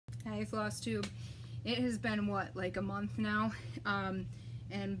my Flosstube. It has been, what, like a month now?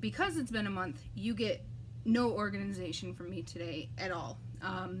 And because it's been a month, you get no organization from me today at all.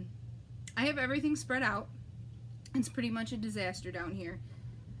 I have everything spread out. It's pretty much a disaster down here.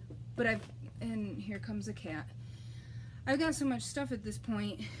 But and here comes a cat. I've got so much stuff at this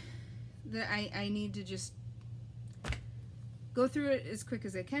point that I need to just go through it as quick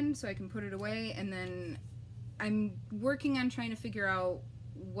as I can so I can put it away, and then I'm working on trying to figure out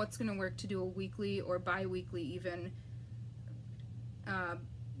what's going to work to do a weekly or bi-weekly even.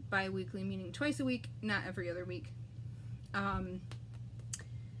 Bi-weekly meaning twice a week, not every other week.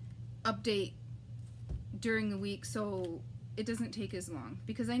 Update during the week so it doesn't take as long,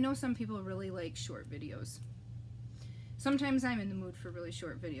 because I know some people really like short videos. Sometimes I'm in the mood for really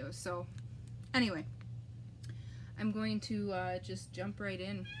short videos, so anyway, I'm going to just jump right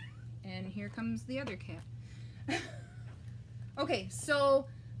in, and here comes the other cat. Okay, so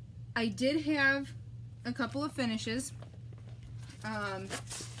I did have a couple of finishes. I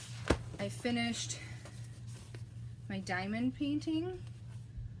finished my diamond painting.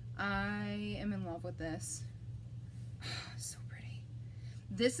 I am in love with this. So pretty.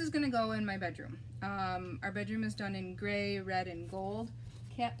 This is gonna go in my bedroom. Our bedroom is done in gray, red, and gold.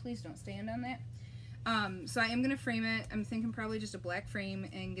 Cat, please don't stand on that. So I am gonna frame it. I'm thinking probably just a black frame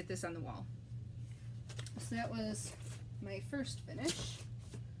and get this on the wall. So that was my first finish.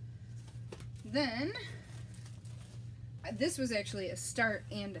 Then, this was actually a start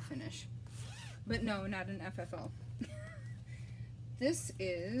and a finish. But no, not an FFO. This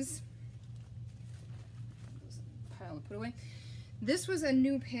is, pile to put away. This was a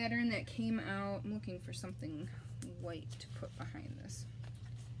new pattern that came out. I'm looking for something white to put behind this.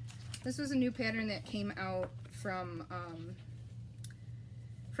 This was a new pattern that came out from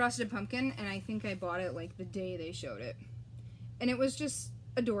Frosted Pumpkin, and I think I bought it like the day they showed it. And it was just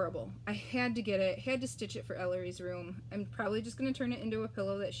adorable. I had to get it, had to stitch it for Ellery's room. I'm probably just going to turn it into a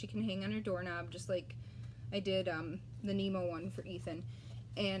pillow that she can hang on her doorknob, just like I did the Nemo one for Ethan.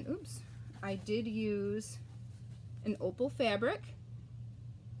 And, oops, I did use an opal fabric,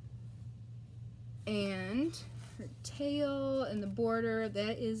 and her tail and the border,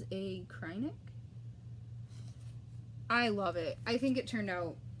 that is a Krynic. I love it. I think it turned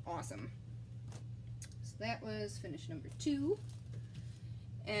out awesome. So that was finish number 2.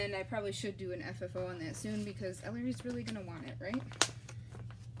 And I probably should do an FFO on that soon because Ellery's really going to want it, right?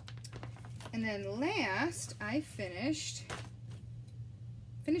 And then last, I finished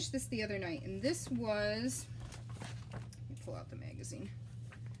this the other night, and this was, let me pull out the magazine.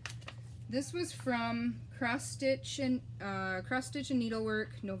 This was from Cross Stitch and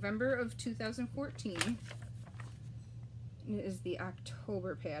Needlework, November of 2014. And it is the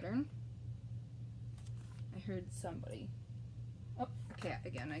October pattern. I heard somebody. Oh, cat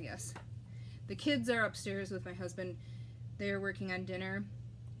again, I guess. The kids are upstairs with my husband. They're working on dinner.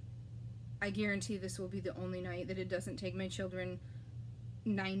 I guarantee this will be the only night that it doesn't take my children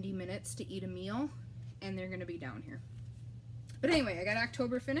 90 minutes to eat a meal, and they're gonna be down here. But anyway, I got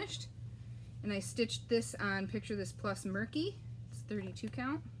October finished, and I stitched this on Picture This Plus Murky. It's 32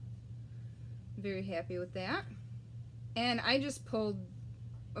 count. Very happy with that. And I just pulled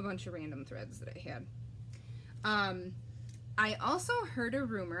a bunch of random threads that I had. I also heard a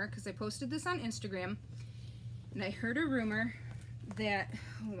rumor, because I posted this on Instagram, and I heard a rumor that,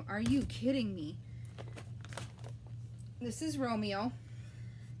 oh, are you kidding me? This is Romeo.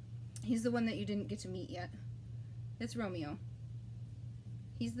 He's the one that you didn't get to meet yet. It's Romeo.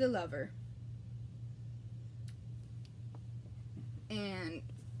 He's the lover. And,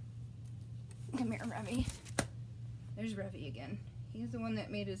 come here, Revy. There's Revy again. He's the one that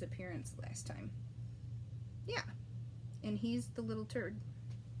made his appearance last time. Yeah. And he's the little turd.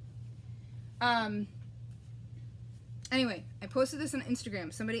 Anyway, I posted this on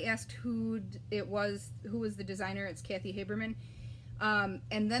Instagram. Somebody asked who was the designer. It's Kathy Haberman.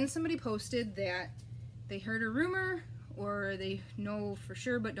 And then somebody posted that they heard a rumor, or they know for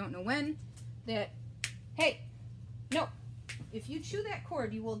sure but don't know when, that, hey, no, if you chew that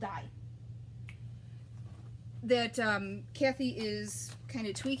cord, you will die. That Kathy is kind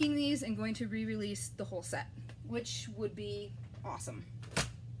of tweaking these and going to re-release the whole set, which would be awesome.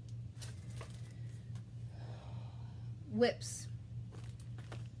 Whips.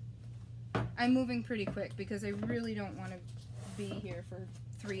 I'm moving pretty quick because I really don't want to be here for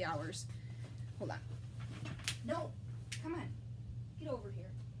 3 hours. Hold on. No, come on. Get over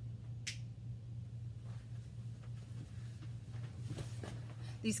here.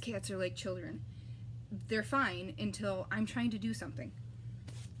 These cats are like children. They're fine until I'm trying to do something.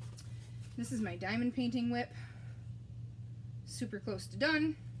 This is my diamond painting whip. Super close to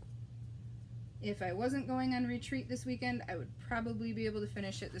done. If I wasn't going on retreat this weekend, I would probably be able to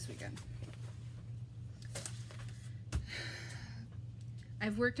finish it this weekend.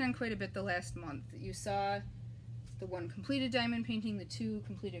 I've worked on quite a bit the last month. You saw the 1 completed diamond painting, the 2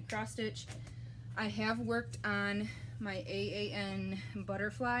 completed cross stitch. I have worked on my AAN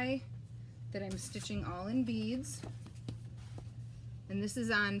butterfly that I'm stitching all in beads. And this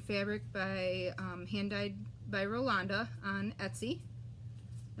is on fabric by hand dyed by Rolanda on Etsy.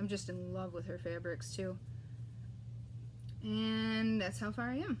 I'm just in love with her fabrics too. And that's how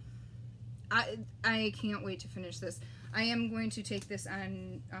far I am. I can't wait to finish this. I am going to take this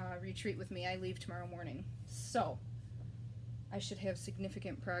on retreat with me. I leave tomorrow morning. So I should have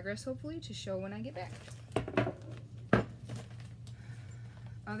significant progress hopefully to show when I get back.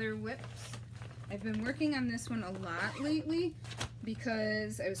 Other whips. I've been working on this one a lot lately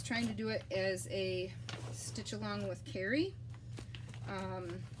because I was trying to do it as a stitch along with Carrie.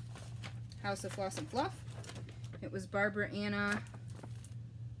 House of Floss and Fluff. It was Barbara Anna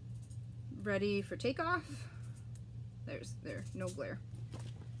ready for takeoff. There, no glare.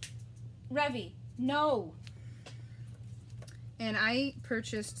 Revy, no! And I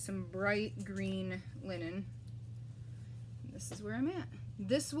purchased some bright green linen. This is where I'm at.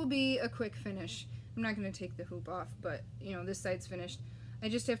 This will be a quick finish. I'm not going to take the hoop off, but you know, this side's finished. I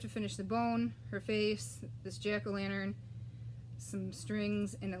just have to finish the bone, her face, this jack-o'-lantern, some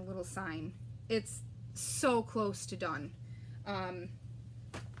strings, and a little sign. It's so close to done.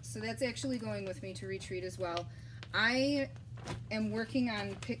 So that's actually going with me to retreat as well. I am working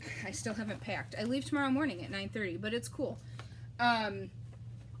on I still haven't packed. I leave tomorrow morning at 9:30, but it's cool. What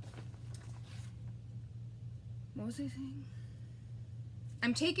was I saying?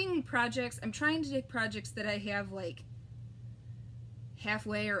 I'm taking projects, I'm trying to take projects that I have like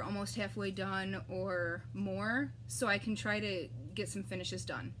halfway or almost halfway done or more, so I can try to get some finishes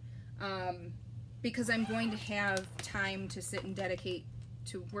done. Because I'm going to have time to sit and dedicate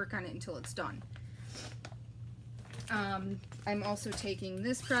to work on it until it's done. I'm also taking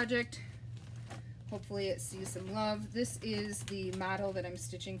this project. Hopefully it sees some love. This is the model that I'm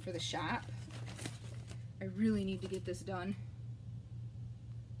stitching for the shop. I really need to get this done.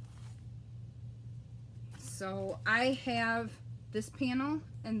 So I have this panel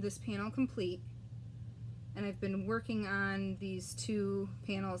and this panel complete, and I've been working on these 2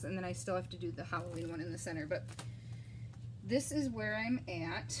 panels, and then I still have to do the Halloween one in the center, but this is where I'm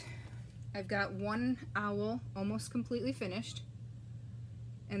at. I've got 1 owl almost completely finished,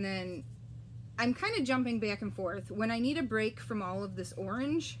 and then I'm kind of jumping back and forth. When I need a break from all of this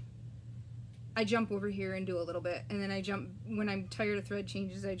orange, I jump over here and do a little bit, and then I jump, when I'm tired of thread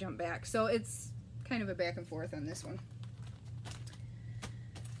changes, I jump back. So it's kind of a back and forth on this one.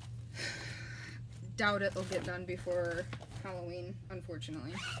 Doubt it'll get done before Halloween,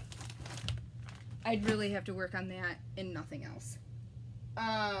 unfortunately. I'd really have to work on that and nothing else.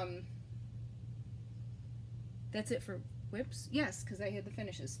 That's it for whips? Yes, because I had the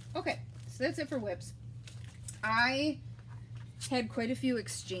finishes. Okay, so that's it for whips. I had quite a few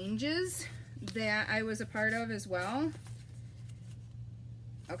exchanges that I was a part of as well.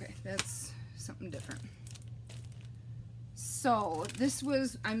 Okay, that's something different. So this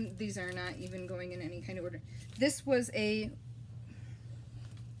was, these are not even going in any kind of order. This was a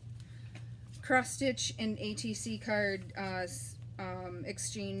cross stitch and ATC card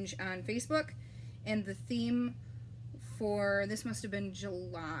exchange on Facebook, and the theme for this must have been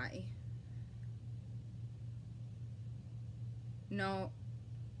July. No,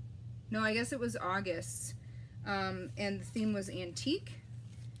 I guess it was August. And the theme was antique,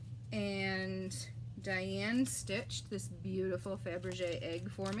 and Diane stitched this beautiful Fabergé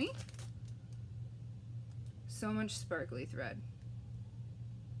egg for me. So much sparkly thread.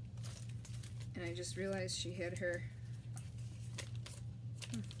 And I just realized she had her,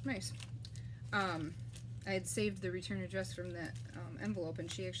 nice. I had saved the return address from that envelope, and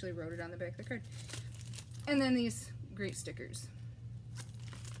she actually wrote it on the back of the card. And then these great stickers.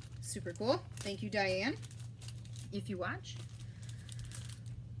 Super cool. Thank you, Diane. If you watch.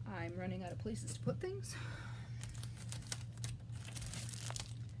 I'm running out of places to put things.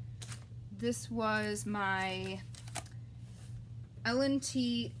 This was my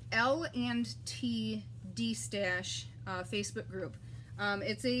L&T D-Stash Facebook group.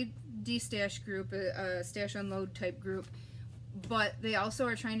 It's a D-Stash group, a stash unload type group, but they also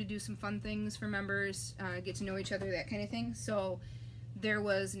are trying to do some fun things for members, get to know each other, that kind of thing. So there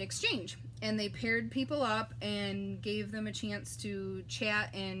was an exchange, and they paired people up and gave them a chance to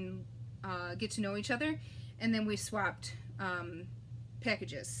chat and get to know each other, and then we swapped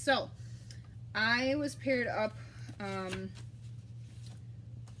packages. So I was paired up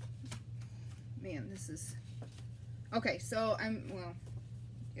man, this is... Okay, so well,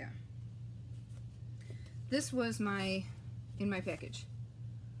 yeah. This was in my package.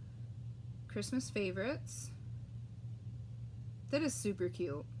 Christmas favorites. That is super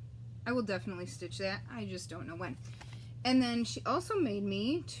cute. I will definitely stitch that. I just don't know when. And then she also made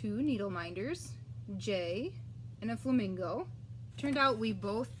me 2 needle minders, Jay and a flamingo. Turned out we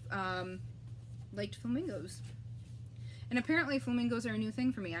both liked flamingos. And apparently flamingos are a new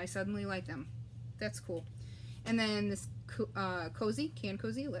thing for me. I suddenly like them. That's cool. And then this cozy, can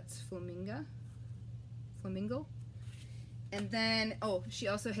cozy, let's flamingo. And then, oh, she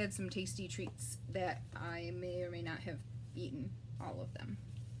also had some tasty treats that I may or may not have eaten all of them.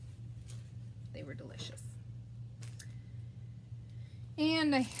 They were delicious.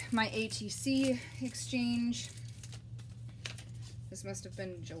 And my ATC exchange. This must have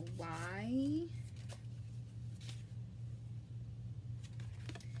been July.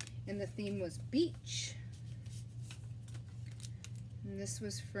 And the theme was beach. And this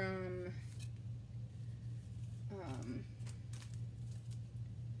was from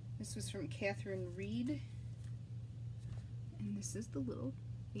Catherine Reed. And this is the little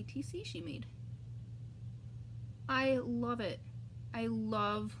ATC she made. I love it. I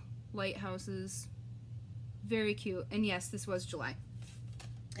love lighthouses. Very cute. And yes, this was July.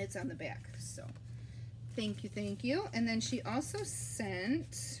 It's on the back, so thank you, thank you. And then she also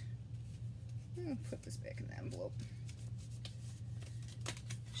sent, I'll put this back in the envelope.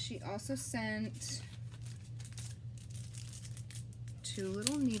 She also sent 2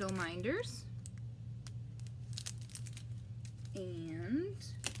 little needle minders. And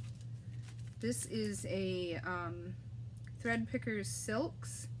this is a Thread Pickers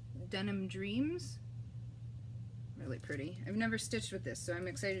Silks Denim Dreams. Really pretty. I've never stitched with this, so I'm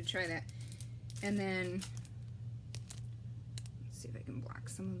excited to try that. And then, let's see if I can block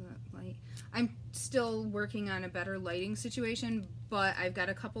some of the light. I'm still working on a better lighting situation, but I've got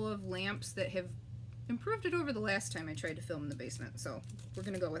a couple of lamps that have improved it over the last time I tried to film in the basement, so we're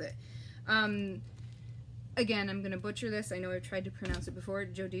gonna go with it. Again, I'm gonna butcher this. I know I've tried to pronounce it before.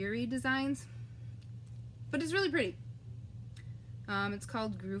 Jodiri Designs, but it's really pretty. It's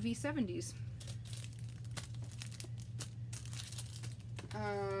called Groovy 70s.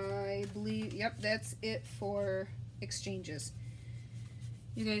 I believe, yep, that's it for exchanges.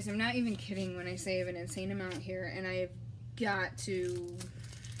 You guys, I'm not even kidding when I say I have an insane amount here, and I've got to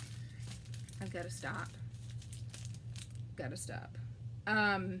stop. Gotta stop.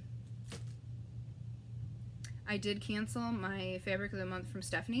 I did cancel my Fabric of the Month from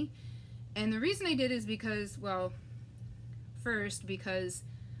Stephanie, and the reason I did is because, well, first, because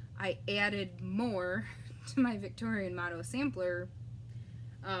I added more to my Victorian Motto sampler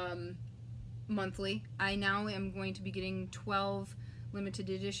monthly. I now am going to be getting 12 limited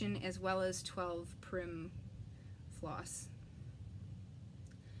edition as well as 12 prim floss.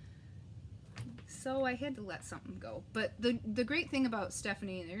 So I had to let something go. But the great thing about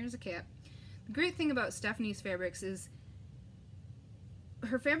Stephanie, there's a cat, the great thing about Stephanie's fabrics is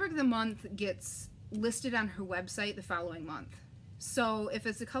her Fabric of the Month gets listed on her website the following month. So if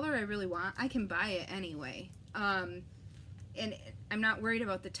it's a color I really want, I can buy it anyway. And I'm not worried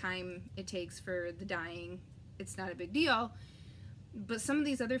about the time it takes for the dyeing. It's not a big deal. But some of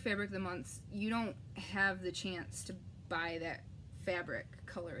these other Fabric of the Months, you don't have the chance to buy that fabric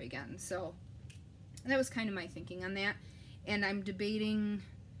color again. So that was kind of my thinking on that. And I'm debating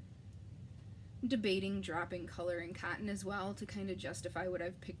dropping color in cotton as well to kind of justify what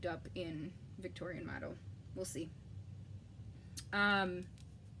I've picked up in Victorian Motto. We'll see. Let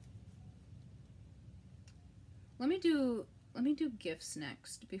me do gifts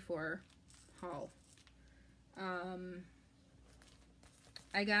next before haul.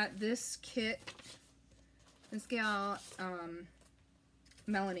 I got this kit. This gal,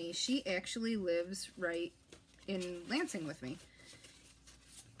 Melanie, she actually lives right in Lansing with me.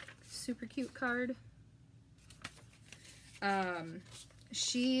 Super cute card.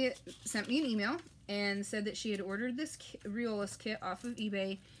 She sent me an email and said that she had ordered this Reolist kit off of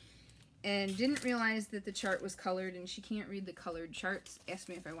eBay and didn't realize that the chart was colored, and she can't read the colored charts. Asked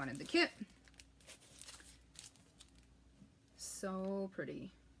me if I wanted the kit. So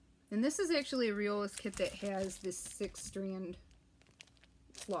pretty. And this is actually a Reolist kit that has this 6-strand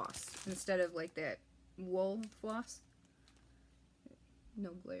floss instead of like that wool floss.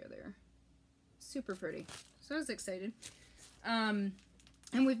 No glare there. Super pretty. So I was excited. And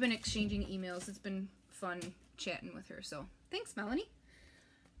we've been exchanging emails. It's been fun chatting with her. So thanks, Melanie.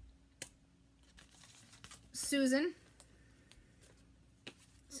 Susan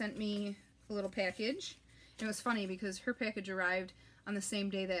sent me a little package. And it was funny because her package arrived on the same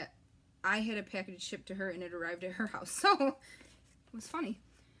day that I had a package shipped to her and it arrived at her house. So it was funny.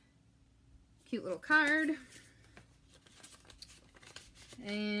 Cute little card.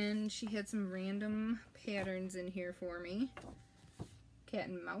 And she had some random patterns in here for me. Cat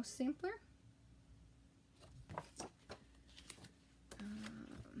and mouse sampler.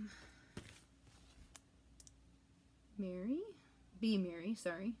 Mary,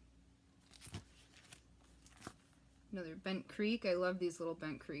 sorry. Another Bent Creek. I love these little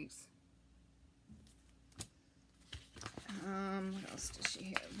Bent Creeks. What else does she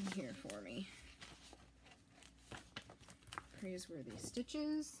have in here for me? Praiseworthy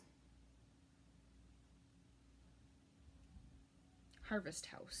Stitches. Harvest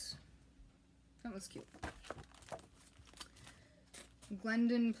House. That was cute.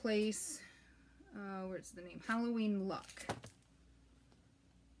 Glendon Place. Where's the name? Halloween Luck.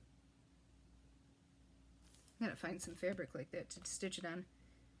 I gotta find some fabric like that to stitch it on.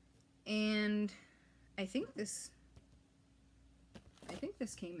 And I think this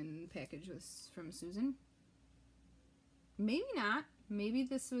came in the package from Susan. Maybe not. Maybe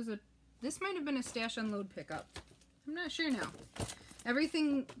this might have been a stash unload pickup. I'm not sure now.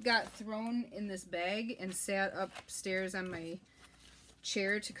 Everything got thrown in this bag and sat upstairs on my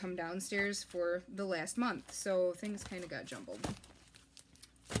chair to come downstairs for the last month, so things kind of got jumbled.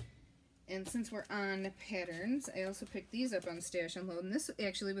 And since we're on patterns, I also picked these up on Stash Unload, and this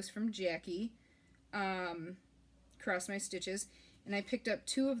actually was from Jackie, Cross My Stitches, and I picked up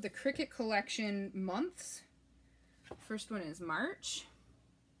 2 of the Cricut Collection months. First one is March.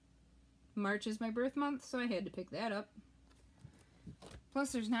 March is my birth month, so I had to pick that up.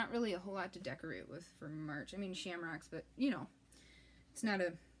 Plus, there's not really a whole lot to decorate with for March. I mean, shamrocks, but, you know, it's not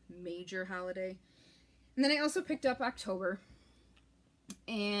a major holiday. And then I also picked up October.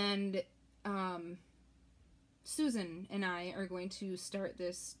 And Susan and I are going to start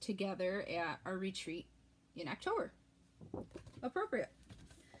this together at our retreat in October. Appropriate.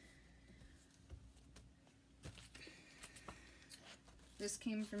 This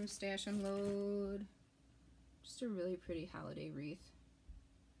came from Stash Unload. Just a really pretty holiday wreath.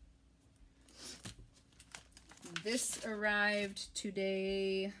 This arrived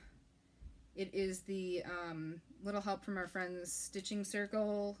today. It is the Little Help from Our Friends Stitching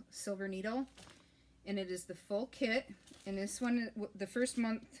Circle Silver Needle. And it is the full kit. And this one, the first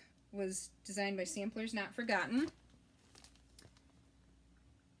month, was designed by Samplers Not Forgotten.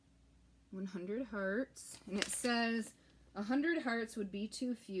 100 hearts. And it says, 100 hearts would be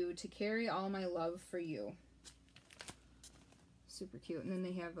too few to carry all my love for you. Super cute. And then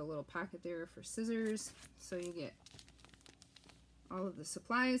they have a little pocket there for scissors. So you get all of the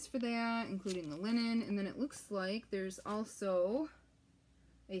supplies for that, including the linen. And then it looks like there's also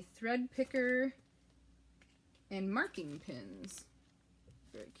a thread picker and marking pins.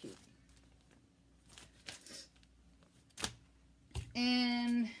 Very cute.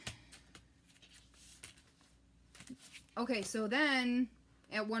 And okay, so then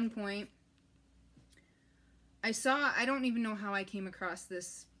at one point I don't even know how I came across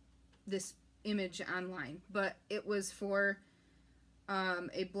this image online, but it was for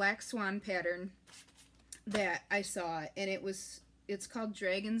a black swan pattern that I saw, and it's called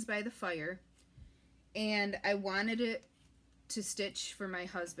Dragons by the Fire, and I wanted it to stitch for my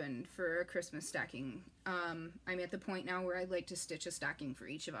husband for a Christmas stocking. I'm at the point now where I'd like to stitch a stocking for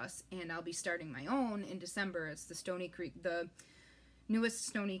each of us, and I'll be starting my own in December. It's the Stony Creek, the newest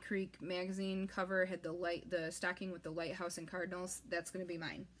Stony Creek magazine cover had the stocking with the lighthouse and cardinals. That's going to be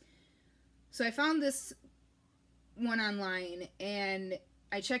mine. So I found this one online, and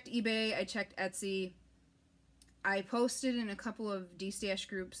I checked eBay, I checked Etsy, I posted in a couple of D-Stash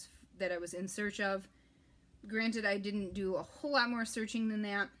groups that I was in search of. Granted, I didn't do a whole lot more searching than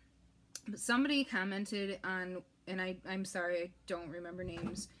that, but somebody commented on, and I'm sorry, I don't remember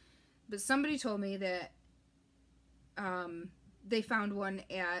names, but somebody told me that they found one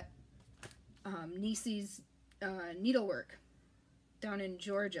at Nisi's Needlework down in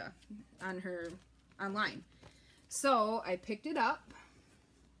Georgia online. So I picked it up.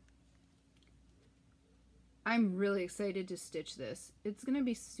 I'm really excited to stitch this. It's gonna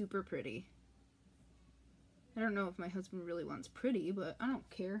be super pretty. I don't know if my husband really wants pretty, but I don't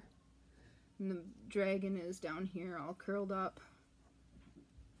care. And the dragon is down here all curled up.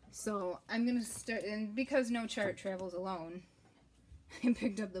 So I'm gonna start, and because no chart travels alone, I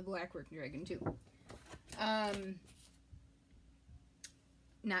picked up the Blackwork dragon too.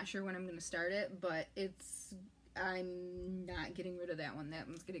 Not sure when I'm gonna start it, but I'm not getting rid of that one. That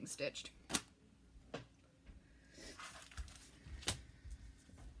one's getting stitched.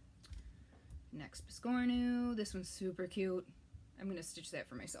 Next Biscornu. This one's super cute. I'm gonna stitch that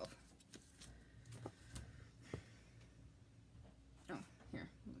for myself.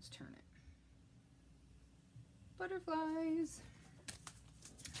 Let's turn it. Butterflies.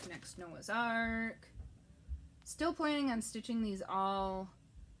 Next, Noah's Ark. Still planning on stitching these all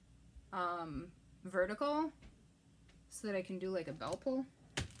vertical so that I can do like a bell pull.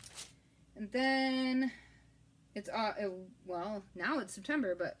 And then it's well, now it's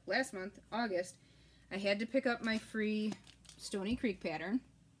September, but last month, August, I had to pick up my free Stony Creek pattern,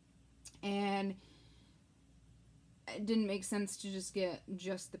 and it didn't make sense to just get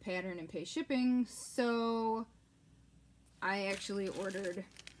just the pattern and pay shipping, so I actually ordered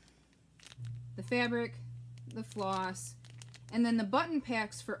the fabric, the floss, and then the button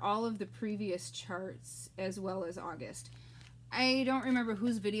packs for all of the previous charts as well as August. I don't remember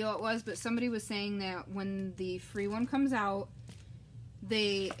whose video it was, but somebody was saying that when the free one comes out,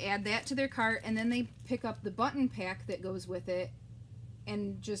 they add that to their cart and then they pick up the button pack that goes with it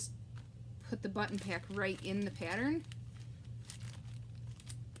and just put the button pack right in the pattern.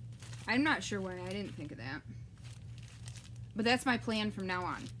 I'm not sure why I didn't think of that. But that's my plan from now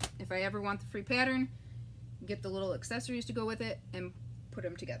on. If I ever want the free pattern, get the little accessories to go with it and put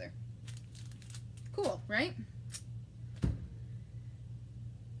them together. Cool, right?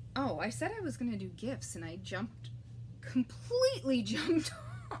 Oh, I said I was going to do gifts and I completely jumped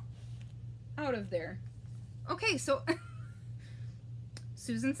out of there. Okay, so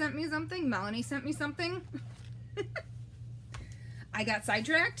Susan sent me something, Melanie sent me something. I got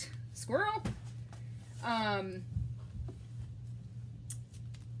sidetracked. Squirrel.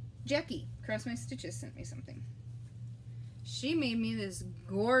 Jackie, Cross My Stitches, sent me something. She made me this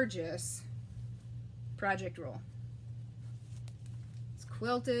gorgeous project roll. It's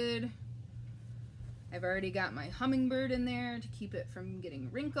quilted. I've already got my hummingbird in there to keep it from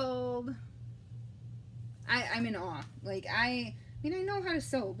getting wrinkled. I'm in awe. Like, I mean, I know how to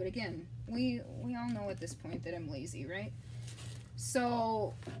sew, but again, we all know at this point that I'm lazy, right?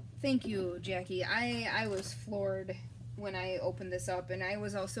 So, thank you, Jackie. I was floored when I opened this up, and I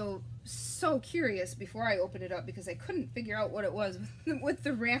was also so curious before I opened it up because I couldn't figure out what it was with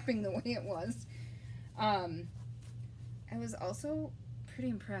the wrapping the way it was. I was also pretty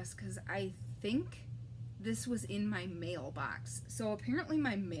impressed because I think this was in my mailbox. So apparently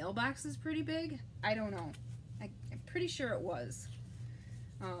my mailbox is pretty big. I don't know. I'm pretty sure it was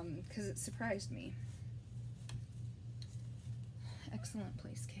because it surprised me. Excellent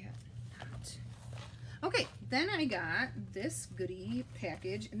place, cat. Not. Okay, then I got this goodie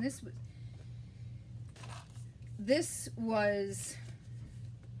package, and this was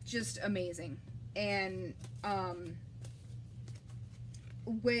just amazing and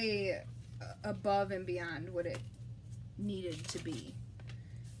way above and beyond what it needed to be.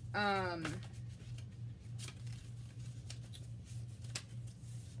 I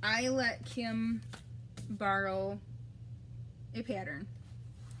let Kim borrow a pattern,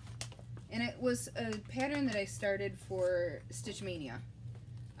 and it was a pattern that I started for Stitch Mania.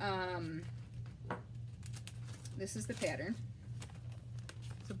 This is the pattern.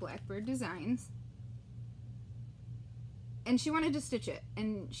 It's a Blackbird Designs, and she wanted to stitch it,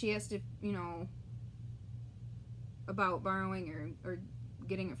 and she asked if, you know, about borrowing or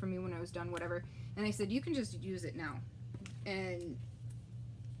getting it from me when I was done, whatever, and I said, you can just use it now. And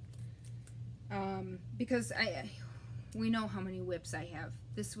because we know how many whips I have.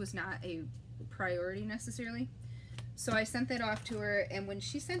 This was not a priority necessarily. So I sent that off to her, and when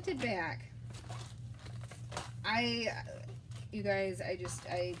she sent it back, you guys, I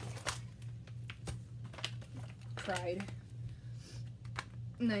cried.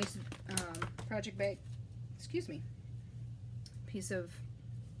 Nice project bag, excuse me, piece of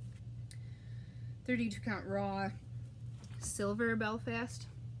 32 count raw silver Belfast.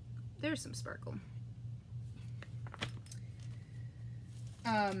 There's some sparkle.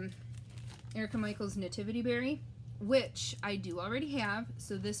 Erica Michaels Nativity Berry, which I do already have,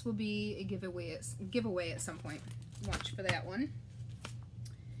 so this will be a giveaway at some point. Watch for that one.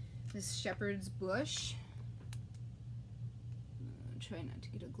 This Shepherd's Bush. Try not to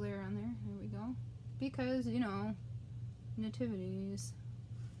get a glare on there. There we go. Because, you know, nativities.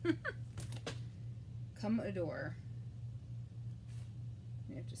 Come adore.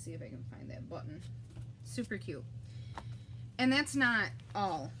 I have to see if I can find that button. Super cute. And that's not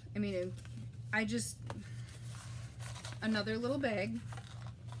all. I mean, another little bag.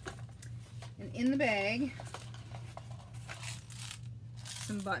 And in the bag,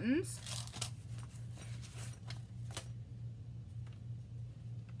 some buttons.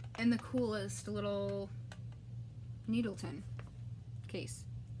 And the coolest little Needleton case.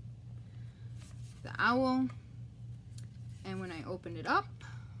 The owl. And when I opened it up,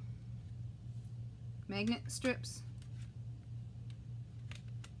 magnet strips.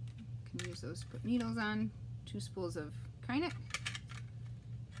 can use those to put needles on. 2 spools of Kynet.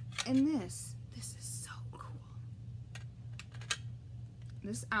 And this is so cool.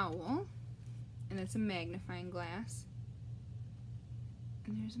 This owl, and it's a magnifying glass.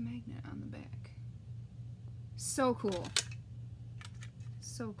 And there's a magnet on the back. So cool.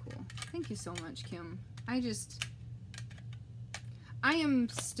 So cool. Thank you so much, Kim. I am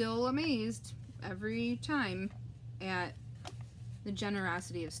still amazed every time at the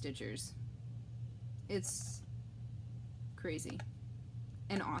generosity of Stitchers. It's crazy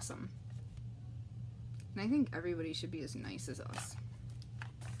and awesome. And I think everybody should be as nice as us.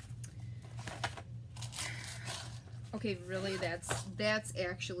 Okay, really, that's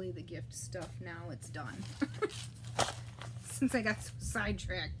actually the gift stuff now. It's done. Since I got so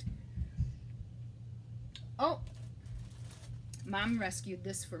sidetracked. Oh! Mom rescued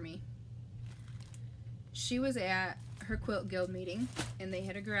this for me. She was at her Quilt Guild meeting, and they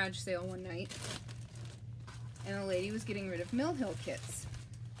had a garage sale one night, and a lady was getting rid of Mill Hill kits.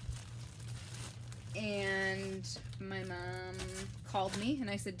 And my mom called me, and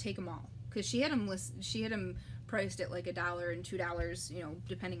I said, take them all. Because she had them priced at like $1 and $2, you know,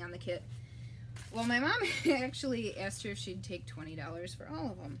 depending on the kit. Well, my mom actually asked her if she'd take $20 for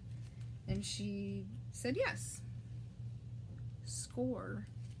all of them. And she said yes. Score.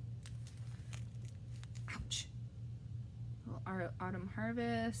 Ouch. Well, our Autumn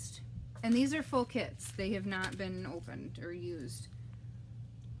Harvest. And these are full kits. They have not been opened or used.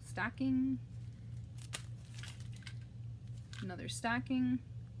 Stocking. Another stocking.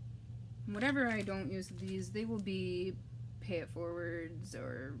 Whatever I don't use these, they will be pay it forwards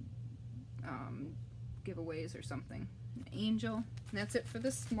or giveaways or something. An angel. And that's it for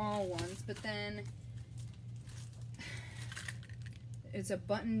the small ones. But then it's a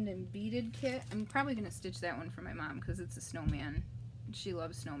buttoned and beaded kit. I'm probably going to stitch that one for my mom because it's a snowman. She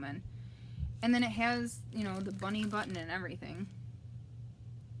loves snowmen. And then it has, you know, the bunny button and everything.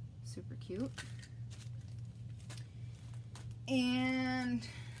 Super cute. And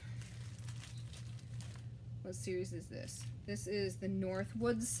what series is this? This is the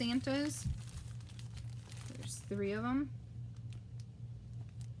Northwoods Santas. There's 3 of them.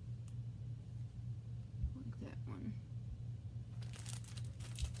 Like that one.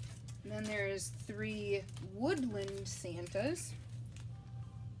 And then there's 3 Woodland Santas.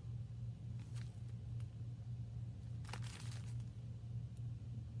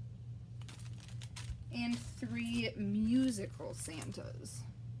 And 3 musical Santas.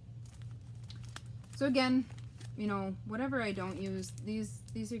 So again, you know, whatever I don't use, these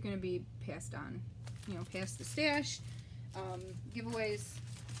are going to be passed on. You know, past the stash, giveaways,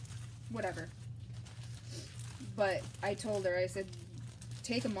 whatever. But I told her, I said,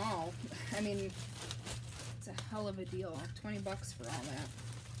 take them all. I mean, it's a hell of a deal. 20 bucks for all that.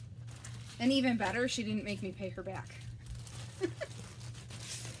 And even better, she didn't make me pay her back.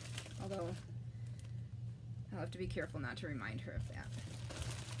 Although, I'll have to be careful not to remind her of that.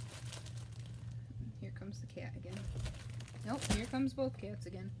 Here comes the cat again. Nope, here comes both cats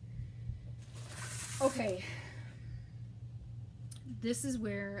again. Okay. This is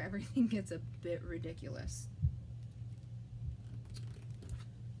where everything gets a bit ridiculous.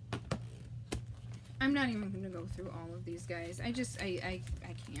 I'm not even going to go through all of these guys. I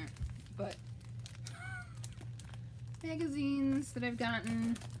can't. But magazines that I've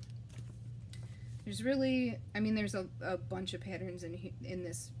gotten. There's really, I mean, there's a bunch of patterns in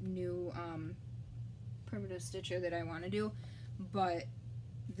this new primitive stitcher that I want to do, but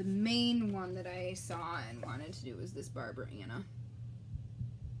the main one that I saw and wanted to do was this Barbara Anna.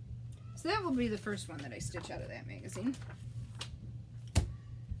 So that will be the first one that I stitch out of that magazine.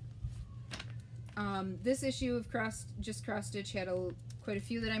 This issue of Cross Stitch had quite a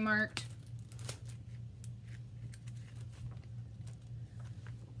few that I marked.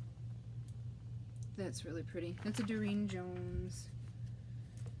 That's really pretty. That's a Doreen Jones.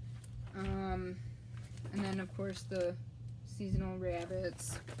 And then of course the seasonal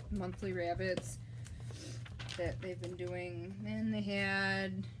rabbits, monthly rabbits that they've been doing. And they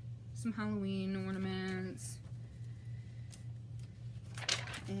had some Halloween ornaments.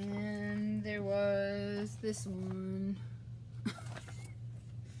 And there was this one.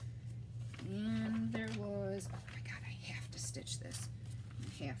 And there was, oh my god, I have to stitch this.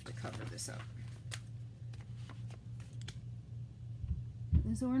 I have to cover this up.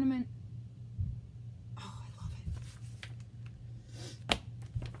 This ornament, oh, I love it.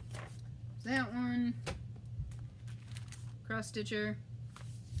 That one, cross stitcher.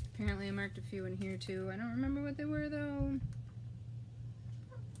 Apparently I marked a few in here too. I don't remember what they were though.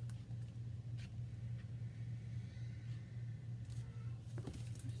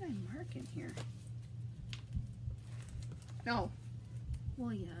 What did I I mark in here? Oh.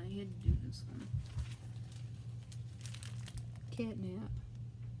 Well, yeah, I had to do this one. Catnap.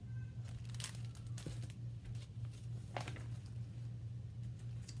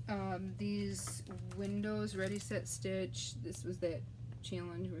 These windows, Ready, Set, Stitch. This was that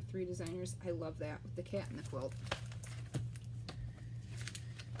challenge with 3 designers. I love that with the cat and the quilt.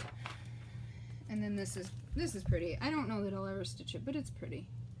 And then this is pretty. I don't know that I'll ever stitch it, but it's pretty.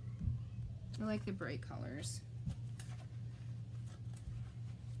 I like the bright colors.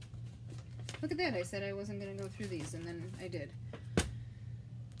 Look at that. I said I wasn't going to go through these, and then I did.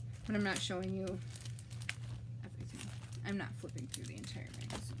 But I'm not showing you everything. I'm not flipping through the entire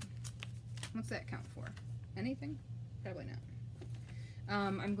magazine. What's that count for? Anything? Probably not.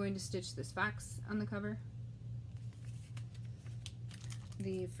 I'm going to stitch this fox on the cover.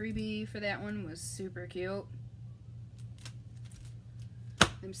 The freebie for that one was super cute.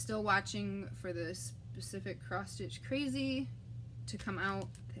 I'm still watching for the specific cross stitch crazy to come out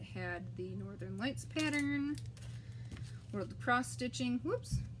that had the Northern Lights pattern. World of cross stitching,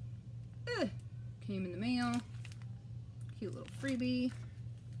 whoops, came in the mail. Cute little freebie.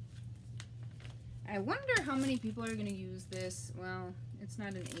 I wonder how many people are going to use this. Well, it's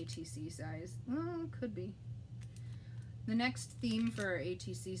not an ATC size. Well, could be. The next theme for our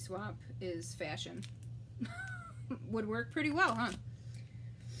ATC swap is fashion. Would work pretty well, huh?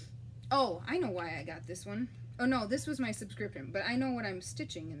 Oh, I know why I got this one. Oh no, this was my subscription, but I know what I'm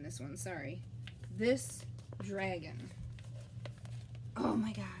stitching in this one, sorry. This dragon. Oh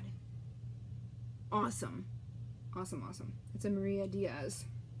my god. Awesome. Awesome, awesome. It's a Maria Diaz.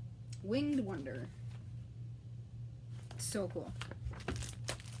 Winged Wonder. So cool.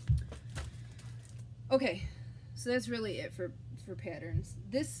 Okay, so that's really it for patterns.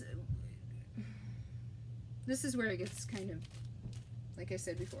 This is where it gets kind of, like I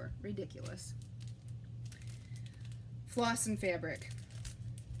said before, ridiculous. Floss and fabric.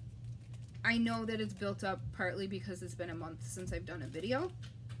 I know that it's built up partly because it's been a month since I've done a video,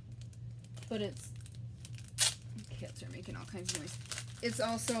 but cats are making all kinds of noise. It's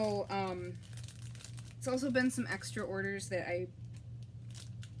also been some extra orders that I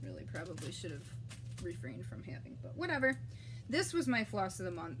really probably should have refrained from having, but whatever. This was my floss of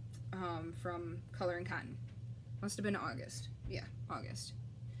the month from Color and Cotton. Must have been August. Yeah, August.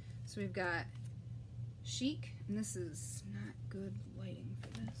 So we've got Chic, and this is not good lighting for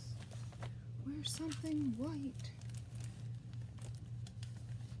this. Wear something white.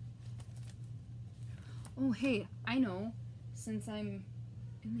 Oh, hey, I know. Since I'm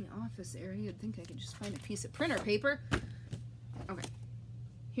in the office area, you'd think I could just find a piece of printer paper. Okay,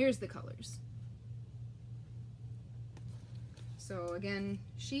 here's the colors. So again,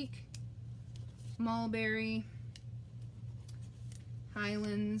 Chic, Mulberry,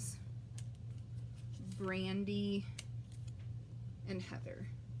 Highlands, Brandy, and Heather.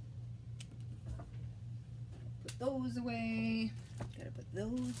 Put those away. Gotta put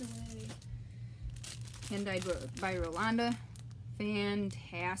those away. Hand dyed by Rolanda.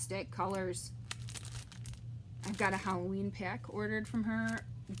 Fantastic colors. I've got a Halloween pack ordered from her.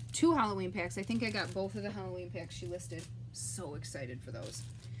 2 Halloween packs. I think I got both of the Halloween packs she listed. So excited for those.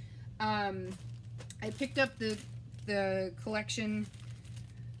 I picked up the collection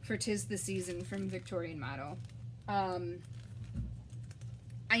for 'Tis the Season from Victorian Motto. I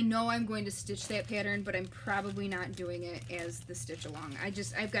know I'm going to stitch that pattern, but I'm probably not doing it as the stitch along.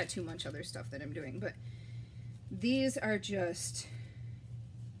 I've got too much other stuff that I'm doing, but these are just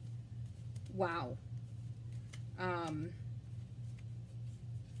wow. I'm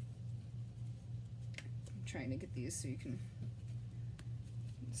trying to get these so you can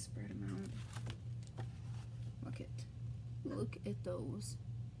spread them out. Look at those.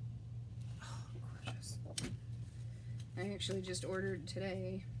 Oh, gorgeous. I actually just ordered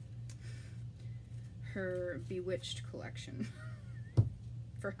today her Bewitched collection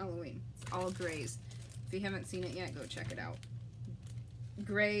for Halloween. It's all grays. If you haven't seen it yet, go check it out.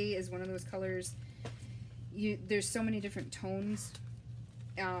 Gray is one of those colors. There's so many different tones.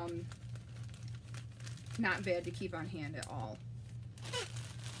 Not bad to keep on hand at all.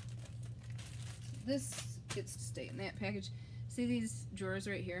 This gets to stay in that package. See these drawers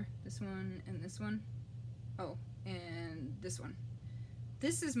right here? This one and this one. Oh, and this one.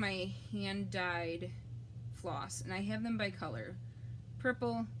 This is my hand-dyed floss, and I have them by color.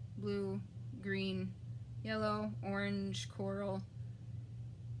 Purple, blue, green, yellow, orange, coral,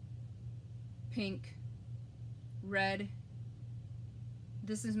 pink, red.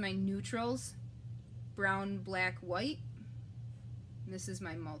 This is my neutrals, brown, black, white. And this is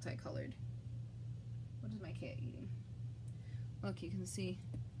my multicolored. What is my cat eating? Look, you can see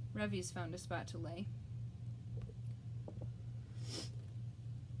Revy's found a spot to lay.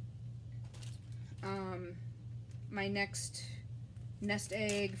 My next nest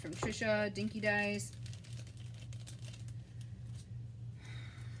egg from Trisha, Dinky Dyes.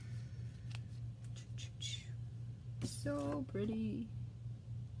 So pretty.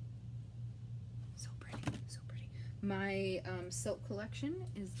 So pretty, so pretty. My silk collection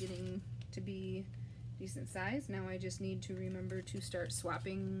is getting to be decent size. Now I just need to remember to start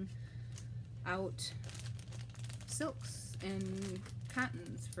swapping out silks and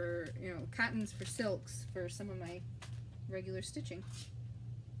cottons for, cottons for silks for some of my regular stitching.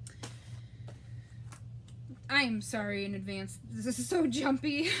 I'm sorry in advance. This is so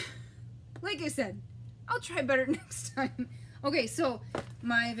jumpy. Like I said, I'll try better next time. Okay, so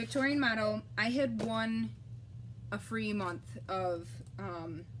my Victorian motto, I had won a free month of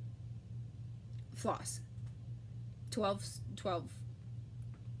floss. 12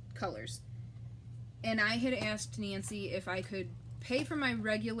 colors. And I had asked Nancy if I could pay for my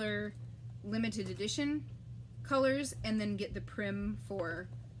regular limited edition colors and then get the prim for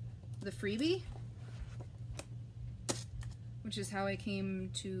the freebie, which is how I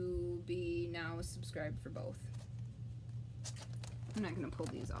came to be now subscribed for both. I'm not going to pull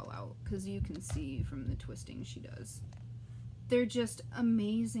these all out because you can see from the twisting she does. They're just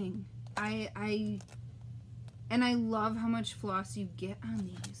amazing. And I love how much floss you get on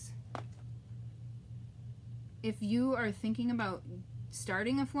these. If you are thinking about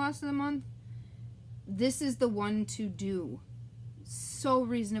starting a floss of the month, this is the one to do. So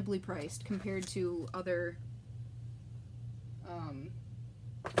reasonably priced compared to other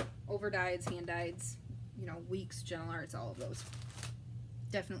over-dyeds, hand-dyeds, Weeks, Gentle Arts, all of those.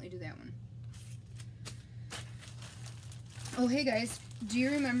 Definitely do that one. Oh, hey guys, do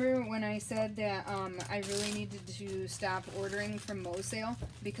you remember when I said that I really needed to stop ordering from Mo Sale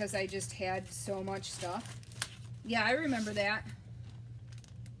because I just had so much stuff? Yeah, I remember that.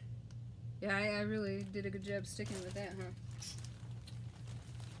 Yeah, I really did a good job sticking with that, huh?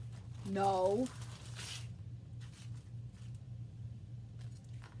 No.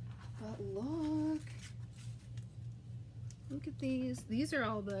 But look at these. These are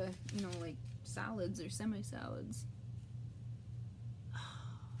all the, like solids or semi-solids.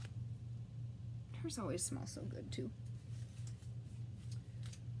 Hers always smells so good too.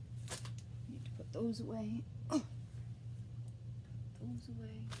 Need to put those away. Oh, those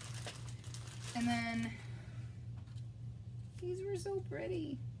away. And then these were so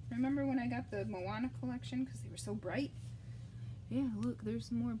pretty. Remember when I got the Moana collection because they were so bright? Yeah, look, there's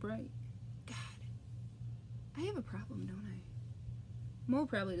some more bright. God, I have a problem, don't I? Mo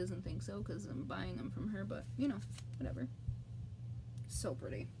probably doesn't think so because I'm buying them from her, but whatever. So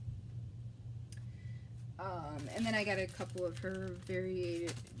pretty. And then I got a couple of her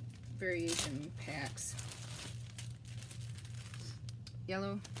variation packs.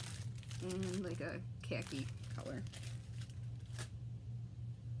 Yellow and like a khaki color.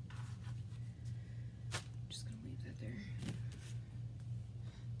 Just gonna leave that there.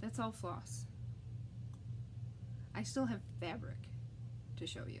 That's all floss. I still have fabric to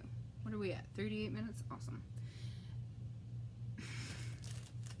show you. What are we at? 38 minutes? Awesome.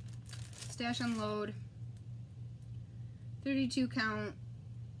 Stash unload. 32 count.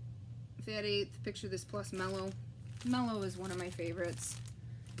 Fat eighth. Picture this plus mellow. Mellow is one of my favorites.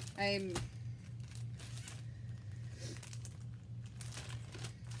 Put these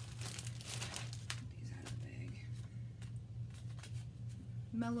out of the bag.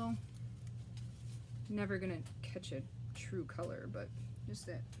 Mellow. Never gonna catch a true color, but just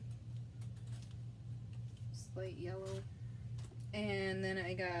that slight yellow. And then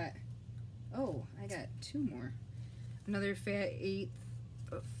I got two more. Another fat eighth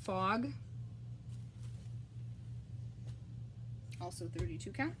fog. Also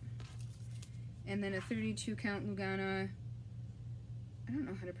 32 count. And then a 32 count Lugana. I don't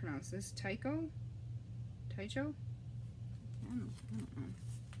know how to pronounce this. Taicho? I don't know.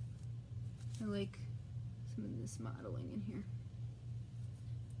 I like some of this modeling in here.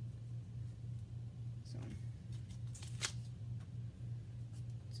 So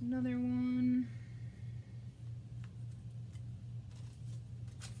it's another one.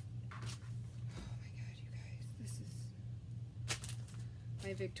 Oh my god, you guys, this is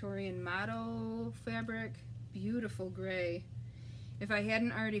my Victorian motto fabric. Beautiful gray. If I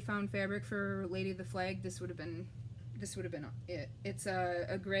hadn't already found fabric for Lady of the Flag, this would have been it. It's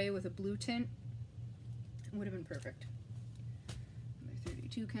a gray with a blue tint. It would have been perfect. My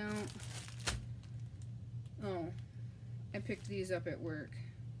 32 count. Oh, I picked these up at work.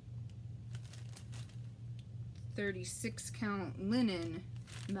 36 count linen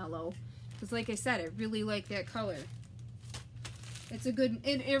mellow. Because like I said, I really like that color. It's a good,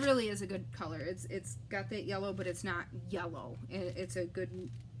 it really is a good color. It's got that yellow, but it's not yellow. It's a good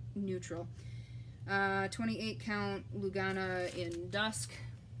neutral. 28 count Lugana in Dusk.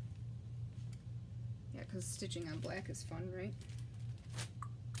 Yeah, because stitching on black is fun, right?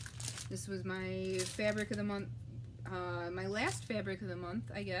 This was my fabric of the month, my last fabric of the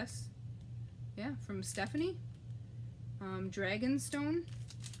month, I guess. Yeah, from Stephanie. Dragonstone.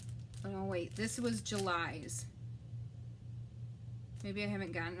 Oh wait, this was July's. Maybe I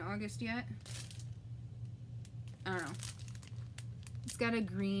haven't gotten August yet. I don't know. It's got a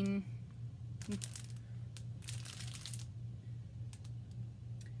green.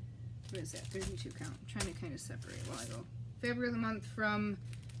 What is that? 32 count. I'm trying to kind of separate while I go. Fabric of the month from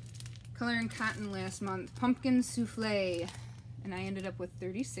Color and Cotton last month. Pumpkin Souffle. And I ended up with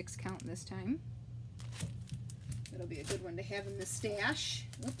 36 count this time. That'll be a good one to have in the stash.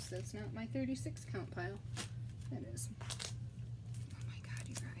 Whoops, that's not my 36 count pile. That is. Oh my god,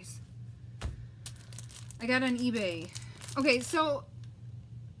 you guys. I got on eBay. Okay, so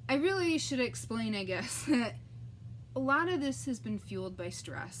I really should explain, I guess, that a lot of this has been fueled by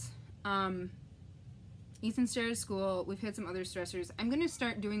stress. Ethan started school. We've had some other stressors. I'm going to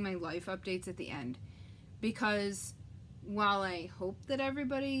start doing my life updates at the end because while I hope that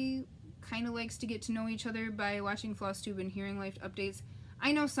everybody kind of likes to get to know each other by watching Flosstube and hearing life updates,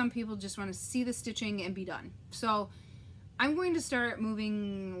 I know some people just want to see the stitching and be done. So I'm going to start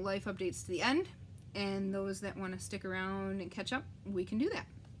moving life updates to the end, and those that want to stick around and catch up, we can do that.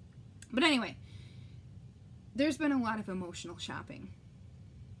 But anyway, there's been a lot of emotional shopping.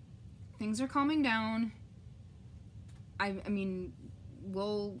 Things are calming down. I mean,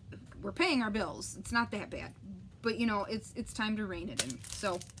 we're paying our bills. It's not that bad. But, you know, it's time to rein it in.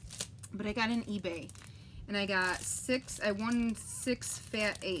 So, but I got an eBay. And I got I won 6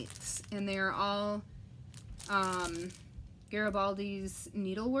 fat 8s. And they're all Garibaldi's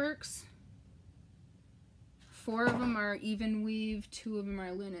Needleworks. 4 of them are even weave, 2 of them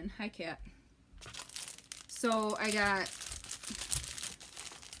are linen. Hi, cat. So I got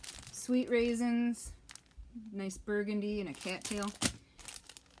Sweet Raisins, nice burgundy and a cattail,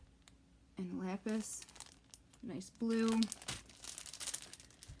 and lapis, nice blue,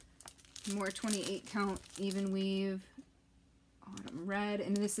 more 28 count even weave, autumn red,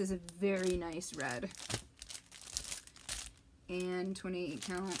 and this is a very nice red, and 28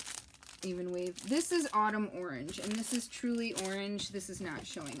 count even weave. This is autumn orange, and this is truly orange. This is not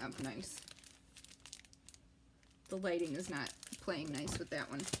showing up nice. The lighting is not playing nice with that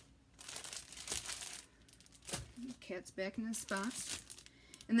one. Cat's back in his spot.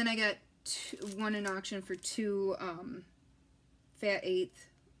 And then I got one in auction for 2 fat 8th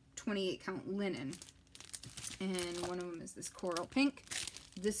 28 count linen. And one of them is this coral pink.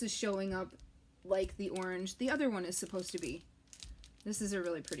 This is showing up like the orange the other one is supposed to be. This is a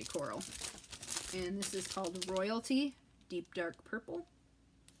really pretty coral. And this is called Royalty, deep dark purple.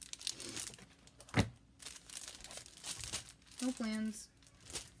 No plans.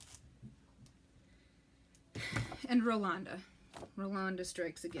 And Rolanda. Rolanda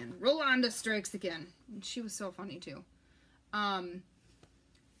strikes again. Rolanda strikes again. And she was so funny too.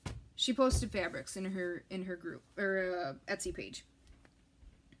 She posted fabrics in her group or Etsy page.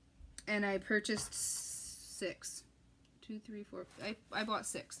 And I purchased 6. 2, 3, 4. I bought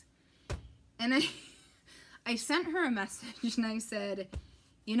 6. And I sent her a message and I said,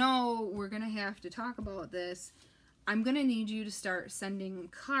 you know, we're gonna have to talk about this. I'm going to need you to start sending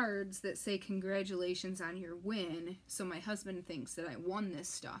cards that say congratulations on your win so my husband thinks that I won this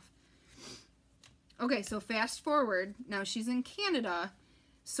stuff. Okay, so fast forward. Now she's in Canada,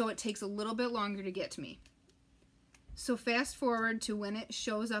 so it takes a little bit longer to get to me. So fast forward to when it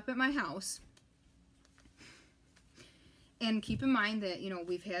shows up at my house. And keep in mind that, you know,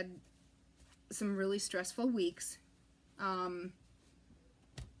 we've had some really stressful weeks. I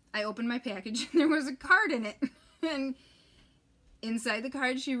opened my package and there was a card in it. And inside the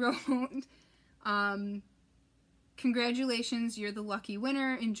card she wrote, congratulations, you're the lucky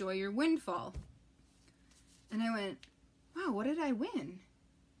winner, enjoy your windfall. And I went, wow, what did I win?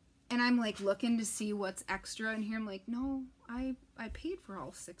 And I'm like looking to see what's extra in here. I'm like, no, I paid for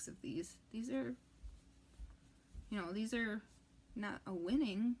all 6 of these. These are, you know, these are not a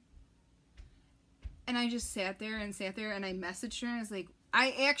winning. And I just sat there and I messaged her and I was like,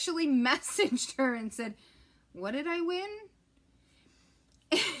 I actually messaged her and said, what did I win?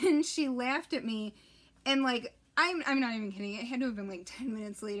 And she laughed at me, and like, I'm not even kidding, it had to have been like 10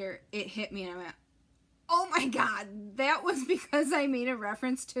 minutes later, it hit me and I went, oh my god, that was because I made a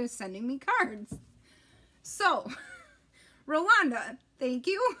reference to sending me cards. So, Rolanda, thank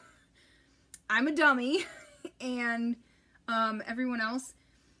you. I'm a dummy. And everyone else,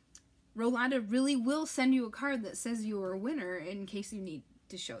 Rolanda really will send you a card that says you are a winner in case you need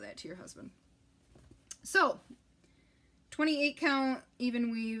to show that to your husband. So, 28 count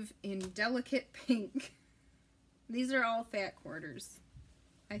even weave in delicate pink. These are all fat quarters,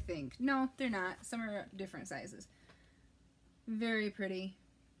 I think. No, they're not. Some are different sizes. Very pretty.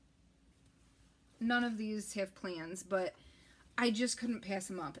 None of these have plans, but I just couldn't pass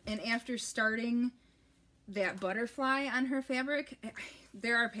them up. And after starting that butterfly on her fabric,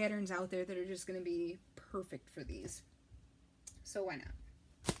 there are patterns out there that are just going to be perfect for these. So why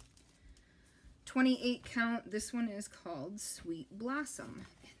not? 28 count. This one is called Sweet Blossom.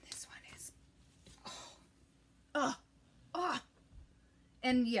 And this one is,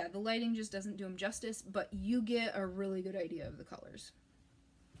 and yeah, the lighting just doesn't do them justice, but you get a really good idea of the colors.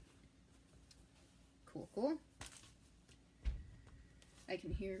 Cool, cool. I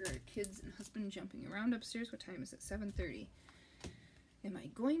can hear our kids and husband jumping around upstairs. What time is it? 7:30. Am I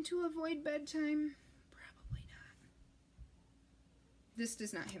going to avoid bedtime? Probably not. This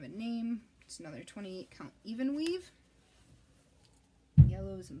does not have a name. It's another 28 count even weave.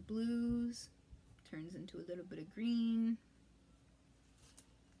 Yellows and blues. Turns into a little bit of green.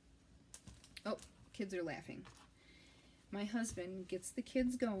 Oh, kids are laughing. My husband gets the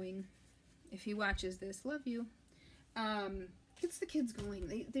kids going. If he watches this, love you. Gets the kids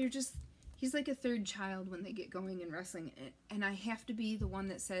going. They're just, he's like a third child when they get going in wrestling. And I have to be the one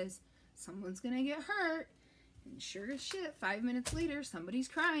that says, someone's gonna get hurt. And sure as shit, 5 minutes later, somebody's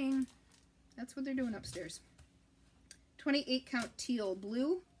crying. That's what they're doing upstairs. 28 count teal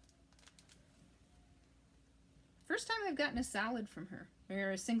blue. First time I've gotten a solid from her.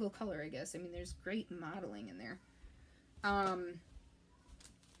 Or a single color, I guess. I mean, there's great modeling in there.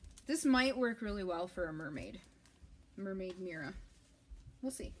 This might work really well for a mermaid. Mermaid Mira.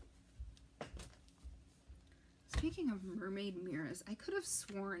 We'll see. Speaking of mermaid miras, I could have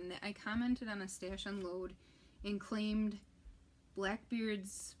sworn that I commented on a stash unload and claimed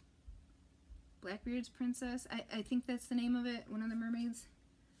Blackbeard's Princess. I think that's the name of it, one of the mermaids.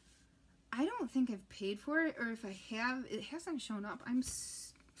 I don't think I've paid for it, or if I have, it hasn't shown up.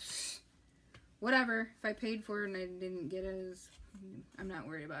 Whatever. If I paid for it and I didn't get it, I'm not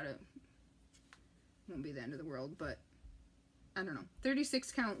worried about it. Won't be the end of the world, but I don't know.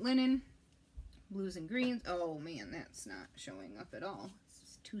 36 count linen, blues and greens. Oh man, that's not showing up at all.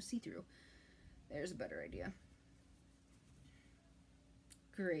 It's too see-through. There's a better idea.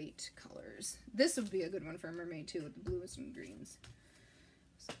 Great colors. This would be a good one for a mermaid too, with the blues and greens.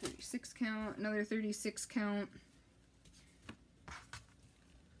 So 36 count, another 36 count.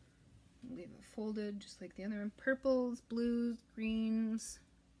 Leave it folded just like the other one. Purples, blues, greens.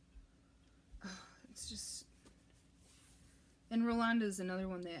 Oh, it's just... And Rolanda's another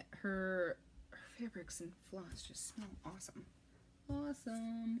one that her fabrics and floss just smell awesome.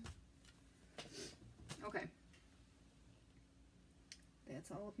 Awesome. Okay. That's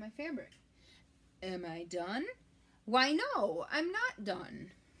all of my fabric. Am I done? Why no, I'm not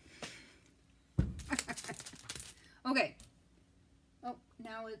done. Okay. Oh,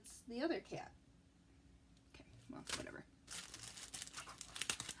 now it's the other cat. Okay, well, whatever.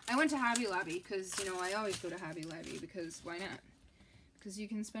 I went to Hobby Lobby because, you know, I always go to Hobby Lobby because why not? Because you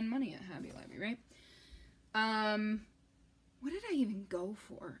can spend money at Hobby Lobby, right? What did I even go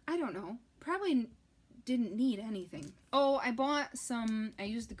for? I don't know. Probably didn't need anything. Oh, I bought some, I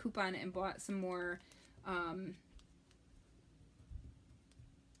used the coupon and bought some more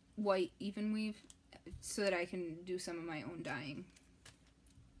white even weave so that I can do some of my own dyeing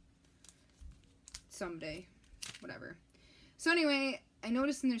someday, whatever. So anyway, I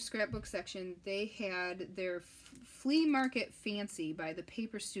noticed in their scrapbook section they had their Flea Market Fancy by the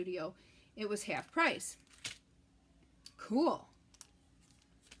Paper Studio. It was half price. Cool.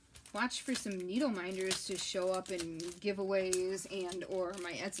 Watch for some needle minders to show up in giveaways and or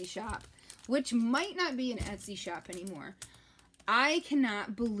my Etsy shop, which might not be an Etsy shop anymore. I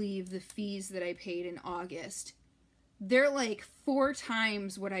cannot believe the fees that I paid in August. They're like 4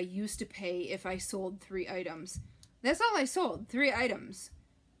 times what I used to pay if I sold 3 items. That's all I sold, 3 items.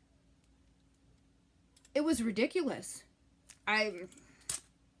 It was ridiculous.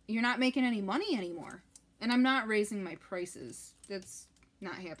 You're not making any money anymore. And I'm not raising my prices. That's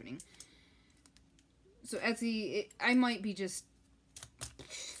not happening. So Etsy, I might be just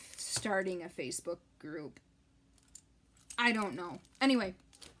starting a Facebook group. I don't know. Anyway.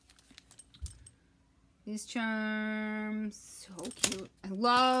 These charms, so cute. I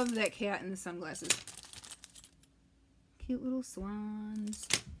love that cat in the sunglasses. Cute little swans.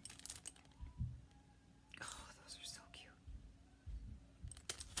 Oh, those are so cute.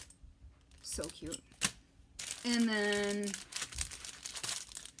 so cute. And then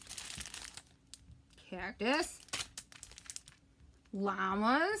cactus,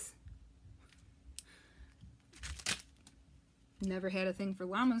 llamas. Never had a thing for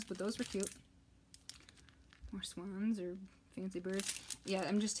llamas, but those were cute. More swans or fancy birds. Yeah,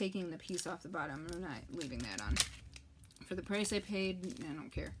 I'm just taking the piece off the bottom. I'm not leaving that on. For the price I paid, I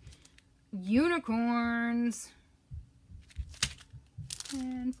don't care. Unicorns.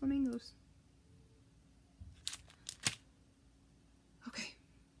 And flamingos. Okay.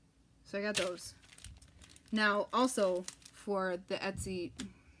 So I got those. Now, also, for the Etsy,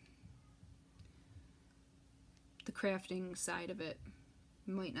 the crafting side of it,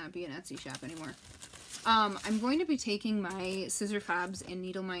 might not be an Etsy shop anymore. I'm going to be taking my scissor fobs and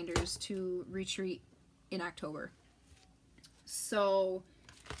needle minders to retreat in October. So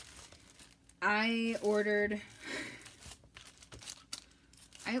I ordered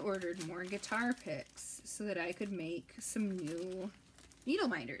more guitar picks so that I could make some new needle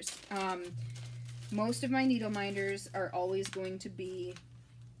minders. Most of my needle minders are always going to be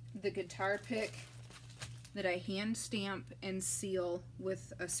the guitar pick that I hand stamp and seal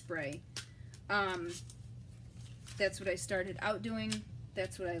with a spray. That's what I started out doing.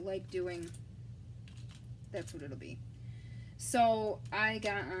 That's what I like doing. That's what it'll be. So I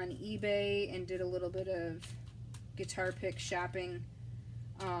got on eBay and did a little bit of guitar pick shopping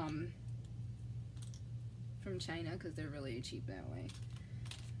from China because they're really cheap that way.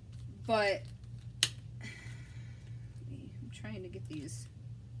 But I'm trying to get these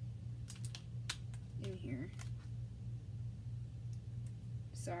in here.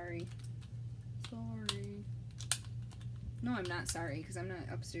 Sorry. No, I'm not sorry because I'm not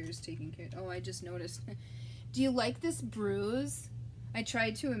upstairs taking care. Oh, I just noticed. Do you like this bruise? I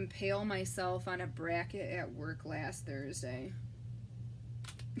tried to impale myself on a bracket at work last Thursday.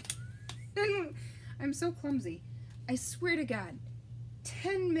 I'm so clumsy. I swear to God,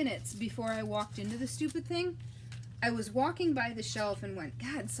 10 minutes before I walked into the stupid thing, I was walking by the shelf and went,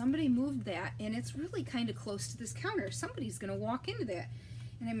 God, somebody moved that, and it's really kind of close to this counter. Somebody's going to walk into that.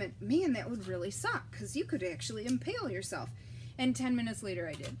 And I meant, man, that would really suck, because you could actually impale yourself. And 10 minutes later,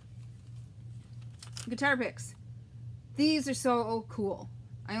 I did. Guitar picks. These are so cool.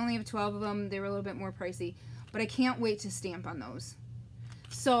 I only have 12 of them. They were a little bit more pricey. But I can't wait to stamp on those.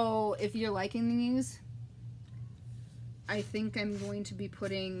 So, if you're liking these, I think I'm going to be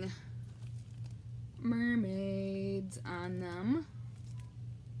putting mermaids on them.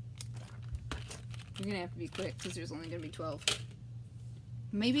 You're going to have to be quick, because there's only going to be 12.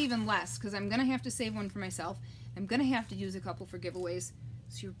 Maybe even less, because I'm going to have to save one for myself. I'm going to have to use a couple for giveaways.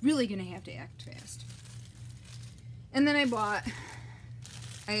 So you're really going to have to act fast. And then I bought,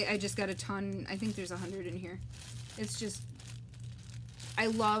 I just got a ton. I think there's 100 in here. It's just, I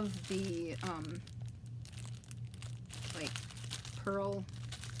love the, like, pearl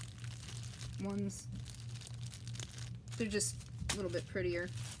ones. They're just a little bit prettier.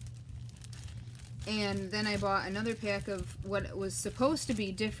 And then I bought another pack of what was supposed to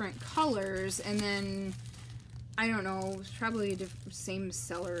be different colors, and then, I don't know, it was probably the same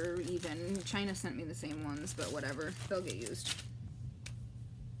seller even. China sent me the same ones, but whatever. They'll get used.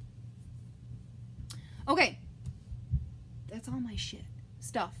 Okay. That's all my shit.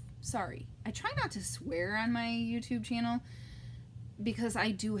 Stuff. Sorry. I try not to swear on my YouTube channel because I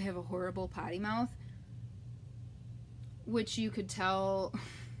do have a horrible potty mouth, which you could tell.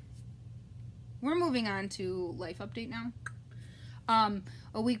 We're moving on to life update now.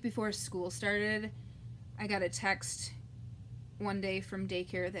 A week before school started, I got a text one day from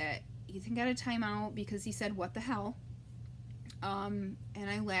daycare that Ethan got a timeout because he said, "What the hell?" And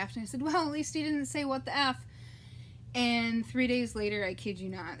I laughed and I said, well, at least he didn't say what the F. And 3 days later, I kid you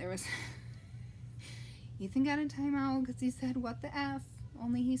not, there was Ethan got a timeout because he said, "What the F?"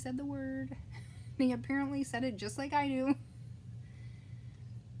 Only he said the word. He apparently said it just like I do.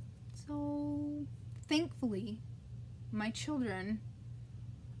 So, thankfully, my children,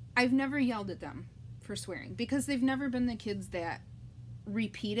 I've never yelled at them for swearing because they've never been the kids that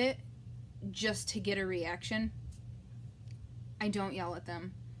repeat it just to get a reaction. I don't yell at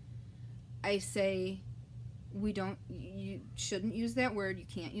them. I say, you shouldn't use that word. You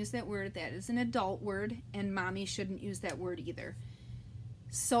can't use that word. That is an adult word, and mommy shouldn't use that word either.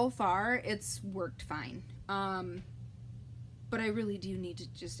 So far, it's worked fine. But I really do need to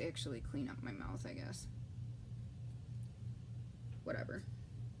just actually clean up my mouth, I guess. Whatever.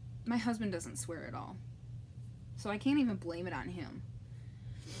 My husband doesn't swear at all. So I can't even blame it on him.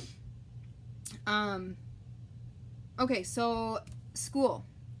 Okay, so school.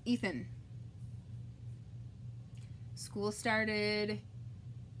 Ethan. School started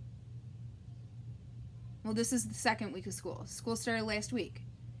Well, this is the second week of school. School started last week.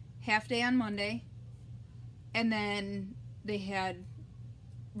 Half day on Monday, and then they had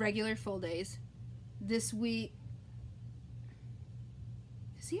regular full days. This week,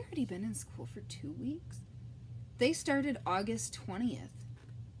 has he already been in school for 2 weeks? They started August 20th.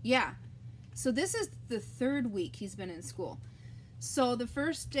 Yeah. So this is the third week he's been in school. So the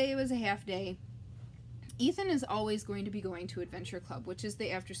first day was a half day. Ethan is always going to be going to Adventure Club, which is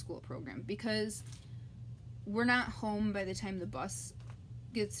the after school program, because we're not home by the time the bus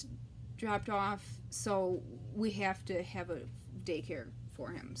gets dropped off, so we have to have a daycare for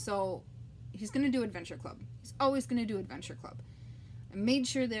him. So he's going to do Adventure Club. He's always going to do Adventure Club. I made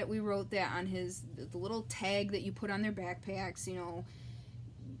sure that we wrote that on the little tag that you put on their backpacks, you know,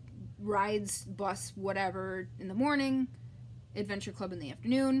 rides, bus, whatever, in the morning, Adventure Club in the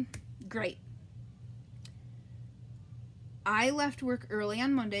afternoon. Great. I left work early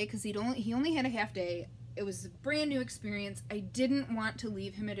on Monday because he only had a half day. It was a brand new experience. I didn't want to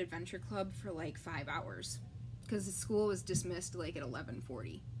leave him at Adventure Club for like 5 hours because the school was dismissed like at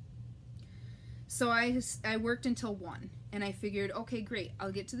 11:40. So I worked until 1, and I figured, okay, great,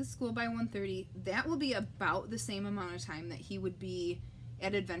 I'll get to the school by 1:30. That will be about the same amount of time that he would be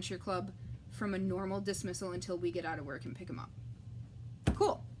at Adventure Club from a normal dismissal until we get out of work and pick him up.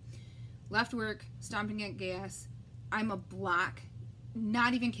 Cool. Left work, stopped to get gas. I'm a block,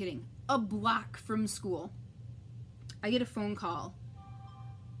 not even kidding, a block from school. I get a phone call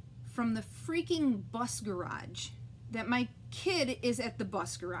from the freaking bus garage that my kid is at the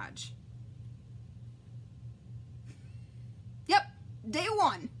bus garage. Yep, day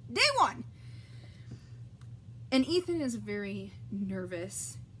one. And Ethan is a very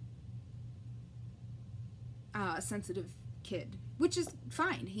nervous, sensitive kid, which is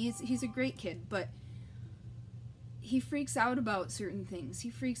fine. He's a great kid, but he freaks out about certain things. He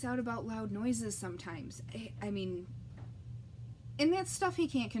freaks out about loud noises sometimes. I mean, and that's stuff he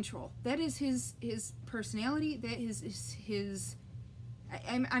can't control. That is his personality. That is his.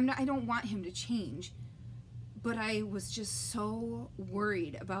 I don't want him to change, but I was just so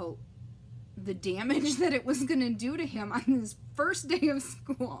worried about the damage that it was going to do to him on his first day of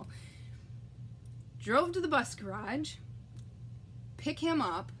school. Drove to the bus garage, pick him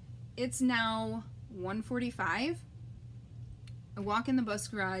up. It's now 1:45. I walk in the bus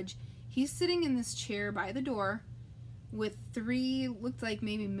garage. He's sitting in this chair by the door with 3, looked like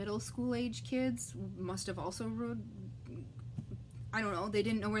maybe middle school age kids. Must have also rode, I don't know, they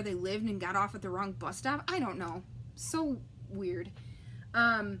didn't know where they lived and got off at the wrong bus stop. I don't know. So weird.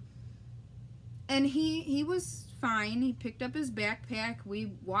 And he was fine. He picked up his backpack.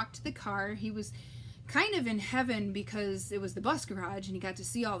 We walked to the car. He was kind of in heaven because it was the bus garage and he got to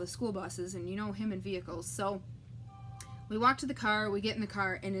see all the school buses, and you know him and vehicles. So we walked to the car, we get in the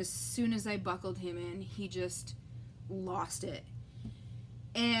car, and as soon as I buckled him in, he just lost it.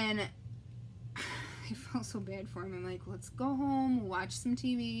 And I felt so bad for him. I'm like, let's go home, watch some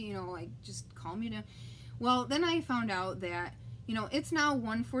TV, you know, like, just calm me down. Well, then I found out that, you know, it's now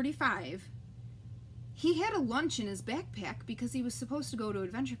 1:45. He had a lunch in his backpack because he was supposed to go to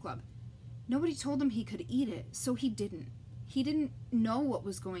Adventure Club. Nobody told him he could eat it, so he didn't. He didn't know what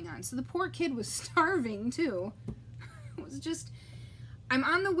was going on. So the poor kid was starving, too. It was just, I'm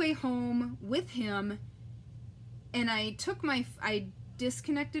on the way home with him, and I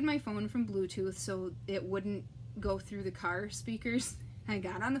disconnected my phone from Bluetooth so it wouldn't go through the car speakers. I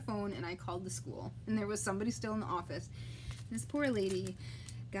got on the phone and I called the school, and there was somebody still in the office. This poor lady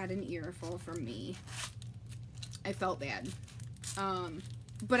got an earful from me. I felt bad.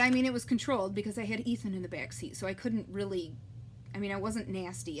 But I mean, it was controlled because I had Ethan in the back seat, so I couldn't really, I mean, I wasn't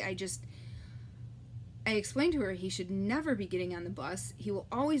nasty. I explained to her he should never be getting on the bus. He will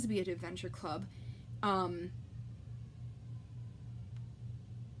always be at Adventure Club.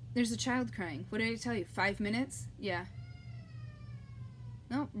 There's a child crying. What did I tell you? 5 minutes? Yeah.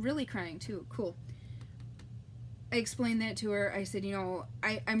 No, really crying too. Cool. I explained that to her. I said, you know,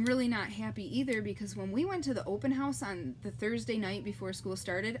 I'm really not happy either because when we went to the open house on the Thursday night before school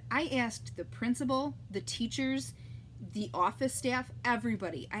started, I asked the principal, the teachers, the office staff,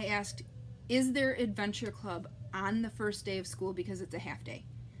 everybody. I asked, is there Adventure Club on the first day of school because it's a half day?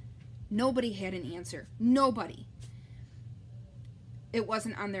 Nobody had an answer. Nobody. It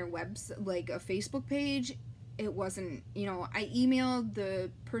wasn't on their website, like a Facebook page. It wasn't, you know, I emailed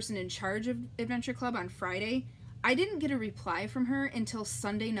the person in charge of Adventure Club on Friday. I didn't get a reply from her until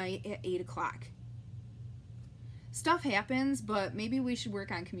Sunday night at 8 o'clock. Stuff happens, but maybe we should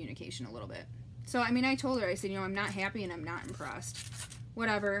work on communication a little bit. So, I mean, I told her, I said, you know, I'm not happy and I'm not impressed.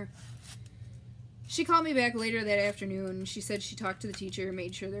 Whatever. She called me back later that afternoon. She said she talked to the teacher,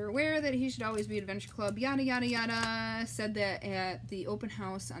 made sure they're aware that he should always be at Adventure Club, yada, yada, yada. Said that at the open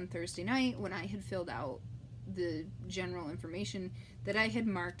house on Thursday night, when I had filled out the general information, that I had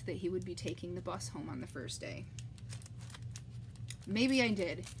marked that he would be taking the bus home on the first day. Maybe I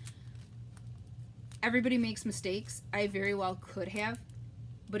did. Everybody makes mistakes. I very well could have.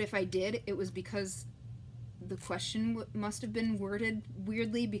 But if I did, it was because the question must have been worded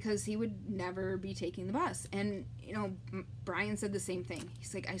weirdly, because he would never be taking the bus. And, you know, Brian said the same thing.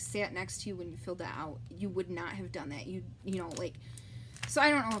 He's like, I sat next to you when you filled that out. You would not have done that. You know, like, so I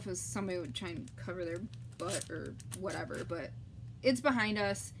don't know if it was somebody would try and cover their butt or whatever, but it's behind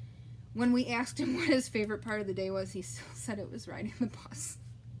us. When we asked him what his favorite part of the day was, he still said it was riding the bus.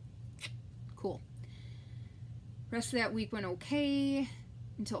 Cool. Rest of that week went okay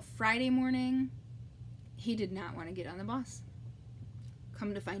until Friday morning. He did not want to get on the bus.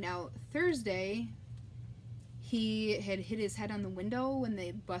 Come to find out, Thursday, he had hit his head on the window when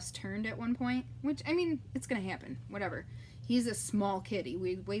the bus turned at one point, which, I mean, it's going to happen, whatever. He's a small kid. He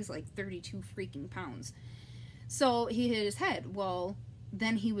weighs like 32 freaking pounds. So he hit his head. Well,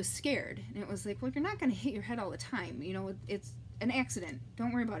 then he was scared. And it was like, well, you're not going to hit your head all the time. You know, it's an accident.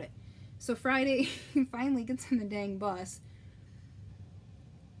 Don't worry about it. So Friday, he finally gets on the dang bus.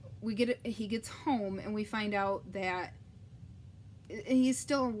 He gets home, and we find out that he's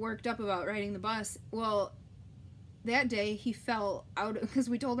still worked up about riding the bus. Well, that day he fell out, because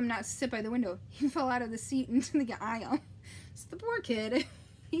we told him not to sit by the window. He fell out of the seat into the aisle. So the poor kid,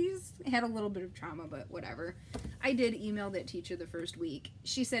 he's had a little bit of trauma, but whatever. I did email that teacher the first week.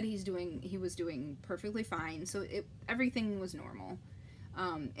 She said he was doing perfectly fine, so everything was normal.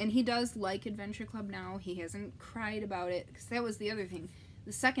 And he does like Adventure Club now. He hasn't cried about it, because that was the other thing.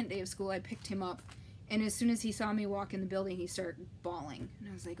 The second day of school, I picked him up, and as soon as he saw me walk in the building, he started bawling. And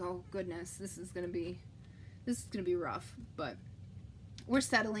I was like, oh goodness, this is gonna be rough. But we're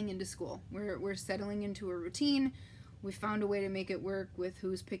settling into school. We're settling into a routine. We found a way to make it work with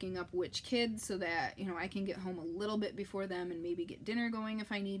who's picking up which kids, so that, you know, I can get home a little bit before them and maybe get dinner going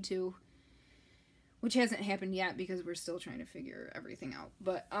if I need to. Which hasn't happened yet, because we're still trying to figure everything out.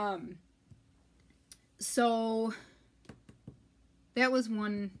 But, so that was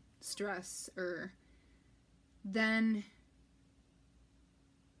one stressor. Then,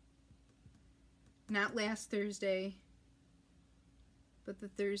 not last Thursday, but the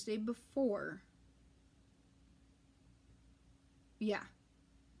Thursday before. Yeah.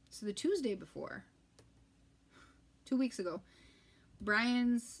 So the Tuesday before, 2 weeks ago,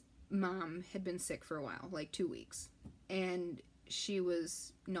 Brian's mom had been sick for a while, like 2 weeks, and she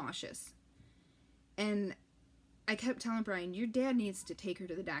was nauseous. And I kept telling Brian, your dad needs to take her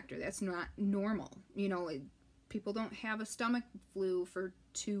to the doctor. That's not normal. You know, people don't have a stomach flu for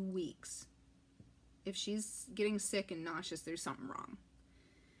 2 weeks. If she's getting sick and nauseous, there's something wrong.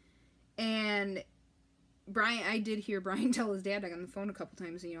 And Brian, I did hear Brian tell his dad, like, on the phone a couple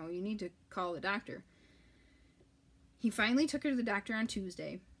times, you know, you need to call the doctor. He finally took her to the doctor on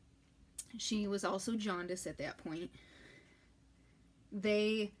Tuesday. She was also jaundiced at that point.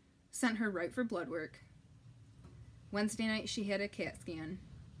 They sent her right for blood work. Wednesday night, she had a CAT scan.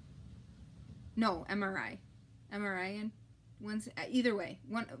 No, MRI. MRI and Wednesday. Either way,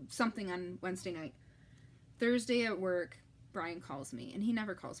 something on Wednesday night. Thursday at work, Brian calls me, and he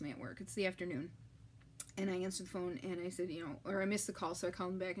never calls me at work. It's the afternoon. And I answered the phone, and I said, you know, or I missed the call, so I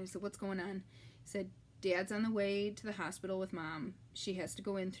called him back, and I said, what's going on? He said, Dad's on the way to the hospital with Mom. She has to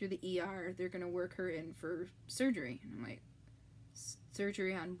go in through the ER. They're going to work her in for surgery. And I'm like,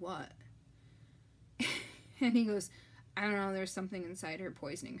 surgery on what? And he goes, I don't know, there's something inside her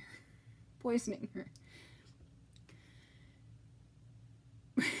poisoning her.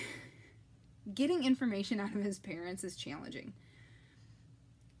 Getting information out of his parents is challenging.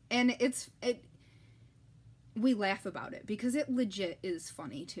 And we laugh about it because it legit is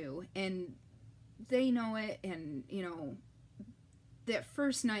funny too. And they know it. And, you know, that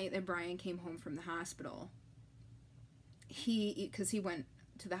first night that Brian came home from the hospital, because he went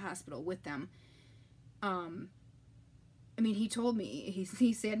to the hospital with them, I mean, he told me,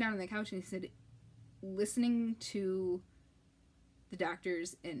 he sat down on the couch and he said, listening to the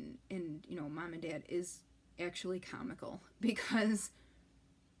doctors and you know, Mom and Dad is actually comical, because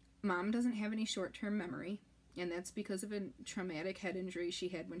Mom doesn't have any short-term memory, and that's because of a traumatic head injury she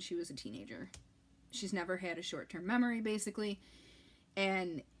had when she was a teenager. She's never had a short-term memory, basically,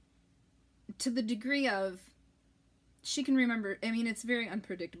 and to the degree of, she can remember, I mean, it's very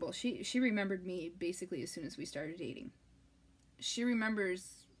unpredictable. She remembered me basically as soon as we started dating. She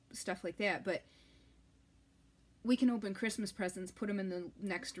remembers stuff like that, but we can open Christmas presents, put them in the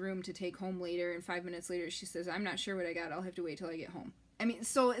next room to take home later, and 5 minutes later she says, I'm not sure what I got, I'll have to wait till I get home. I mean,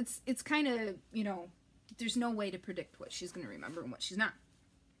 so it's kind of, you know, there's no way to predict what she's going to remember and what she's not.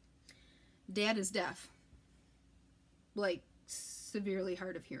 Dad is deaf. Like, severely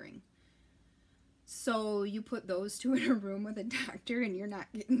hard of hearing. So you put those two in a room with a doctor and you're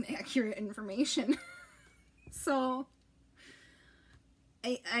not getting accurate information. So,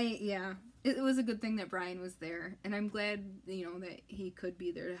 yeah, it was a good thing that Brian was there, and I'm glad, you know, that he could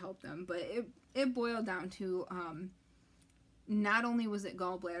be there to help them. But it boiled down to, not only was it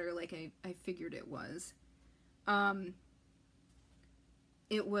gallbladder like I figured it was,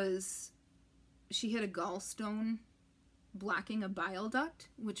 she had a gallstone blocking a bile duct,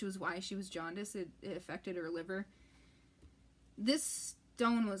 which was why she was jaundiced. It affected her liver. This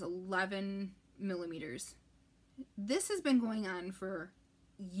stone was 11 millimeters. This has been going on for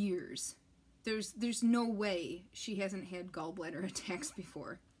years. There's no way she hasn't had gallbladder attacks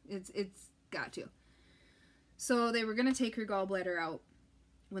before. It's got to. So they were going to take her gallbladder out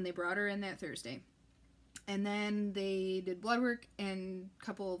when they brought her in that Thursday. And then they did blood work, and a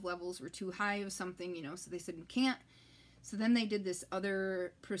couple of levels were too high of something, you know, so they said you can't. So then they did this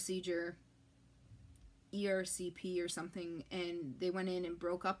other procedure, ERCP or something, and they went in and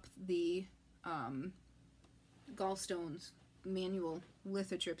broke up the gallstones, manual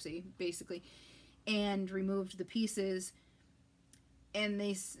lithotripsy, basically, and removed the pieces. And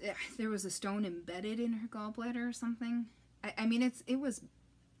there was a stone embedded in her gallbladder or something. I mean, it was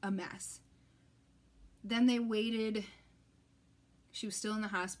a mess. Then they waited. She was still in the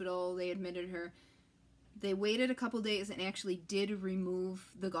hospital. They admitted her. They waited a couple days and actually did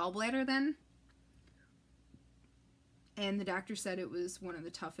remove the gallbladder then. And the doctor said it was one of the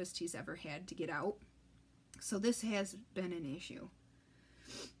toughest he's ever had to get out. So this has been an issue.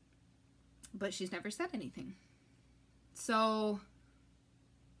 But she's never said anything. So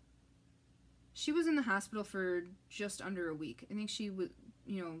she was in the hospital for just under a week. I think she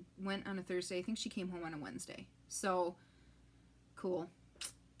went on a Thursday. I think she came home on a Wednesday. So cool.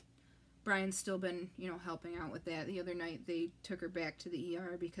 Brian's still been, helping out with that. The other night they took her back to the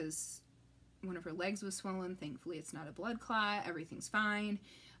ER because one of her legs was swollen. Thankfully it's not a blood clot. Everything's fine.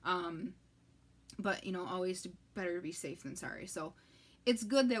 But, always better to be safe than sorry. So it's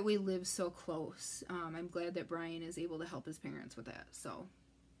good that we live so close. I'm glad that Brian is able to help his parents with that. So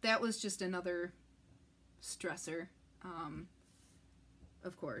that was just another stressor,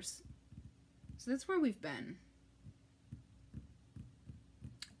 of course. So that's where we've been.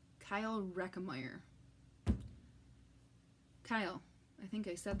 Kyle Reckemeyer. Kyle, I think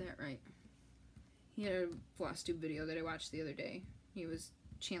I said that right. He had a Flosstube video that I watched the other day. He was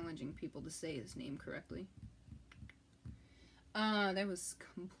challenging people to say his name correctly. That was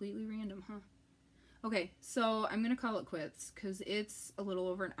completely random, huh? Okay, so I'm gonna call it quits because it's a little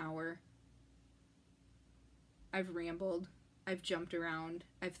over an hour. I've rambled. I've jumped around.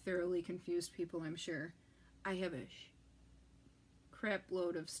 I've thoroughly confused people, I'm sure. I have a crap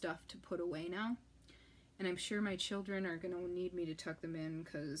load of stuff to put away now. And I'm sure my children are going to need me to tuck them in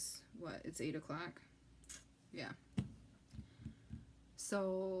because, it's 8 o'clock? Yeah.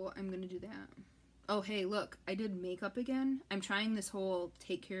 So I'm going to do that. Oh, hey, look, I did makeup again. I'm trying this whole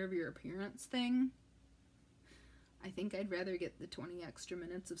take care of your appearance thing. I think I'd rather get the 20 extra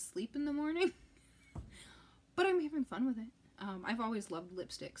minutes of sleep in the morning. But I'm having fun with it. I've always loved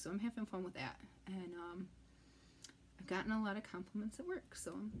lipstick, so I'm having fun with that. And I've gotten a lot of compliments at work,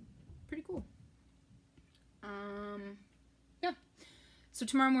 so pretty cool. Yeah. So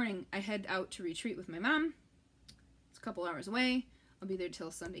tomorrow morning, I head out to retreat with my mom. It's a couple hours away. I'll be there till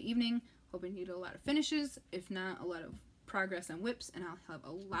Sunday evening. Hoping to get a lot of finishes, if not a lot of progress on whips, and I'll have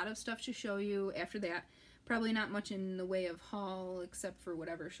a lot of stuff to show you after that. Probably not much in the way of haul, except for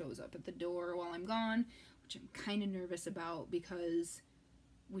whatever shows up at the door while I'm gone, which I'm kind of nervous about because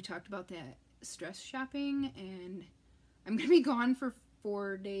we talked about that stress shopping, and I'm going to be gone for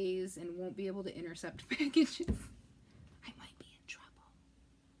 4 days and won't be able to intercept packages. I might be in trouble.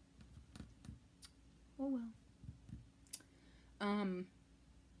 Oh well.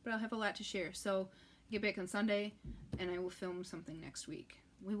 But I'll have a lot to share. So get back on Sunday and I will film something next week.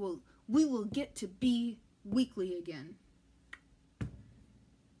 We will get to be weekly again.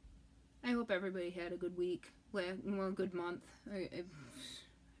 I hope everybody had a good week. Well, a good month. I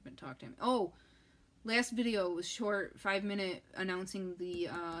haven't talked to him. Oh, last video was short, 5-minute, announcing the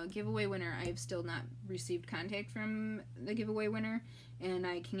giveaway winner. I have still not received contact from the giveaway winner, and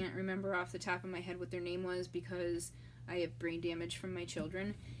I can't remember off the top of my head what their name was because I have brain damage from my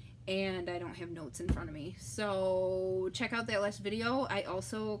children, and I don't have notes in front of me. So check out that last video. I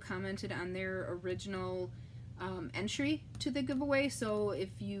also commented on their original entry to the giveaway, so if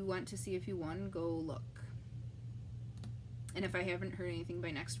you want to see if you won, go look. And if I haven't heard anything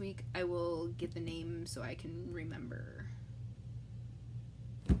by next week, I will get the name so I can remember.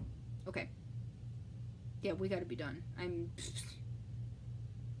 Okay. Yeah, we gotta be done. I'm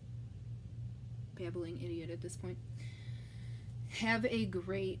babbling idiot at this point. Have a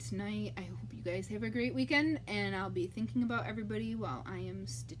great night. I hope you guys have a great weekend, and I'll be thinking about everybody while I am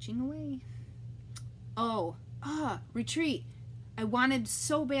stitching away. Oh, retreat. I wanted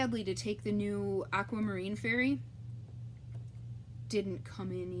so badly to take the new Aquamarine Fairy. Didn't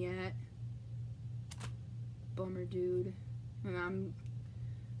come in yet. Bummer, dude. My mom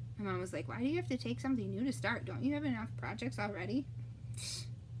was like, why do you have to take something new to start? Don't you have enough projects already?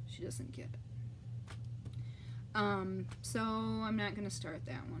 She doesn't get it. So I'm not going to start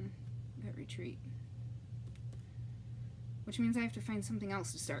that one, that retreat. Which means I have to find something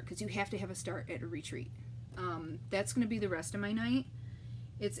else to start, because you have to have a start at a retreat. That's going to be the rest of my night.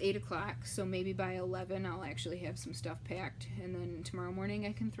 It's 8 o'clock, so maybe by 11 I'll actually have some stuff packed, and then tomorrow morning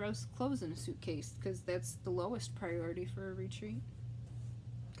I can throw clothes in a suitcase, because that's the lowest priority for a retreat.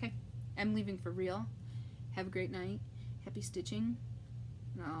 Okay, I'm leaving for real. Have a great night. Happy stitching.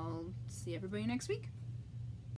 And I'll see everybody next week.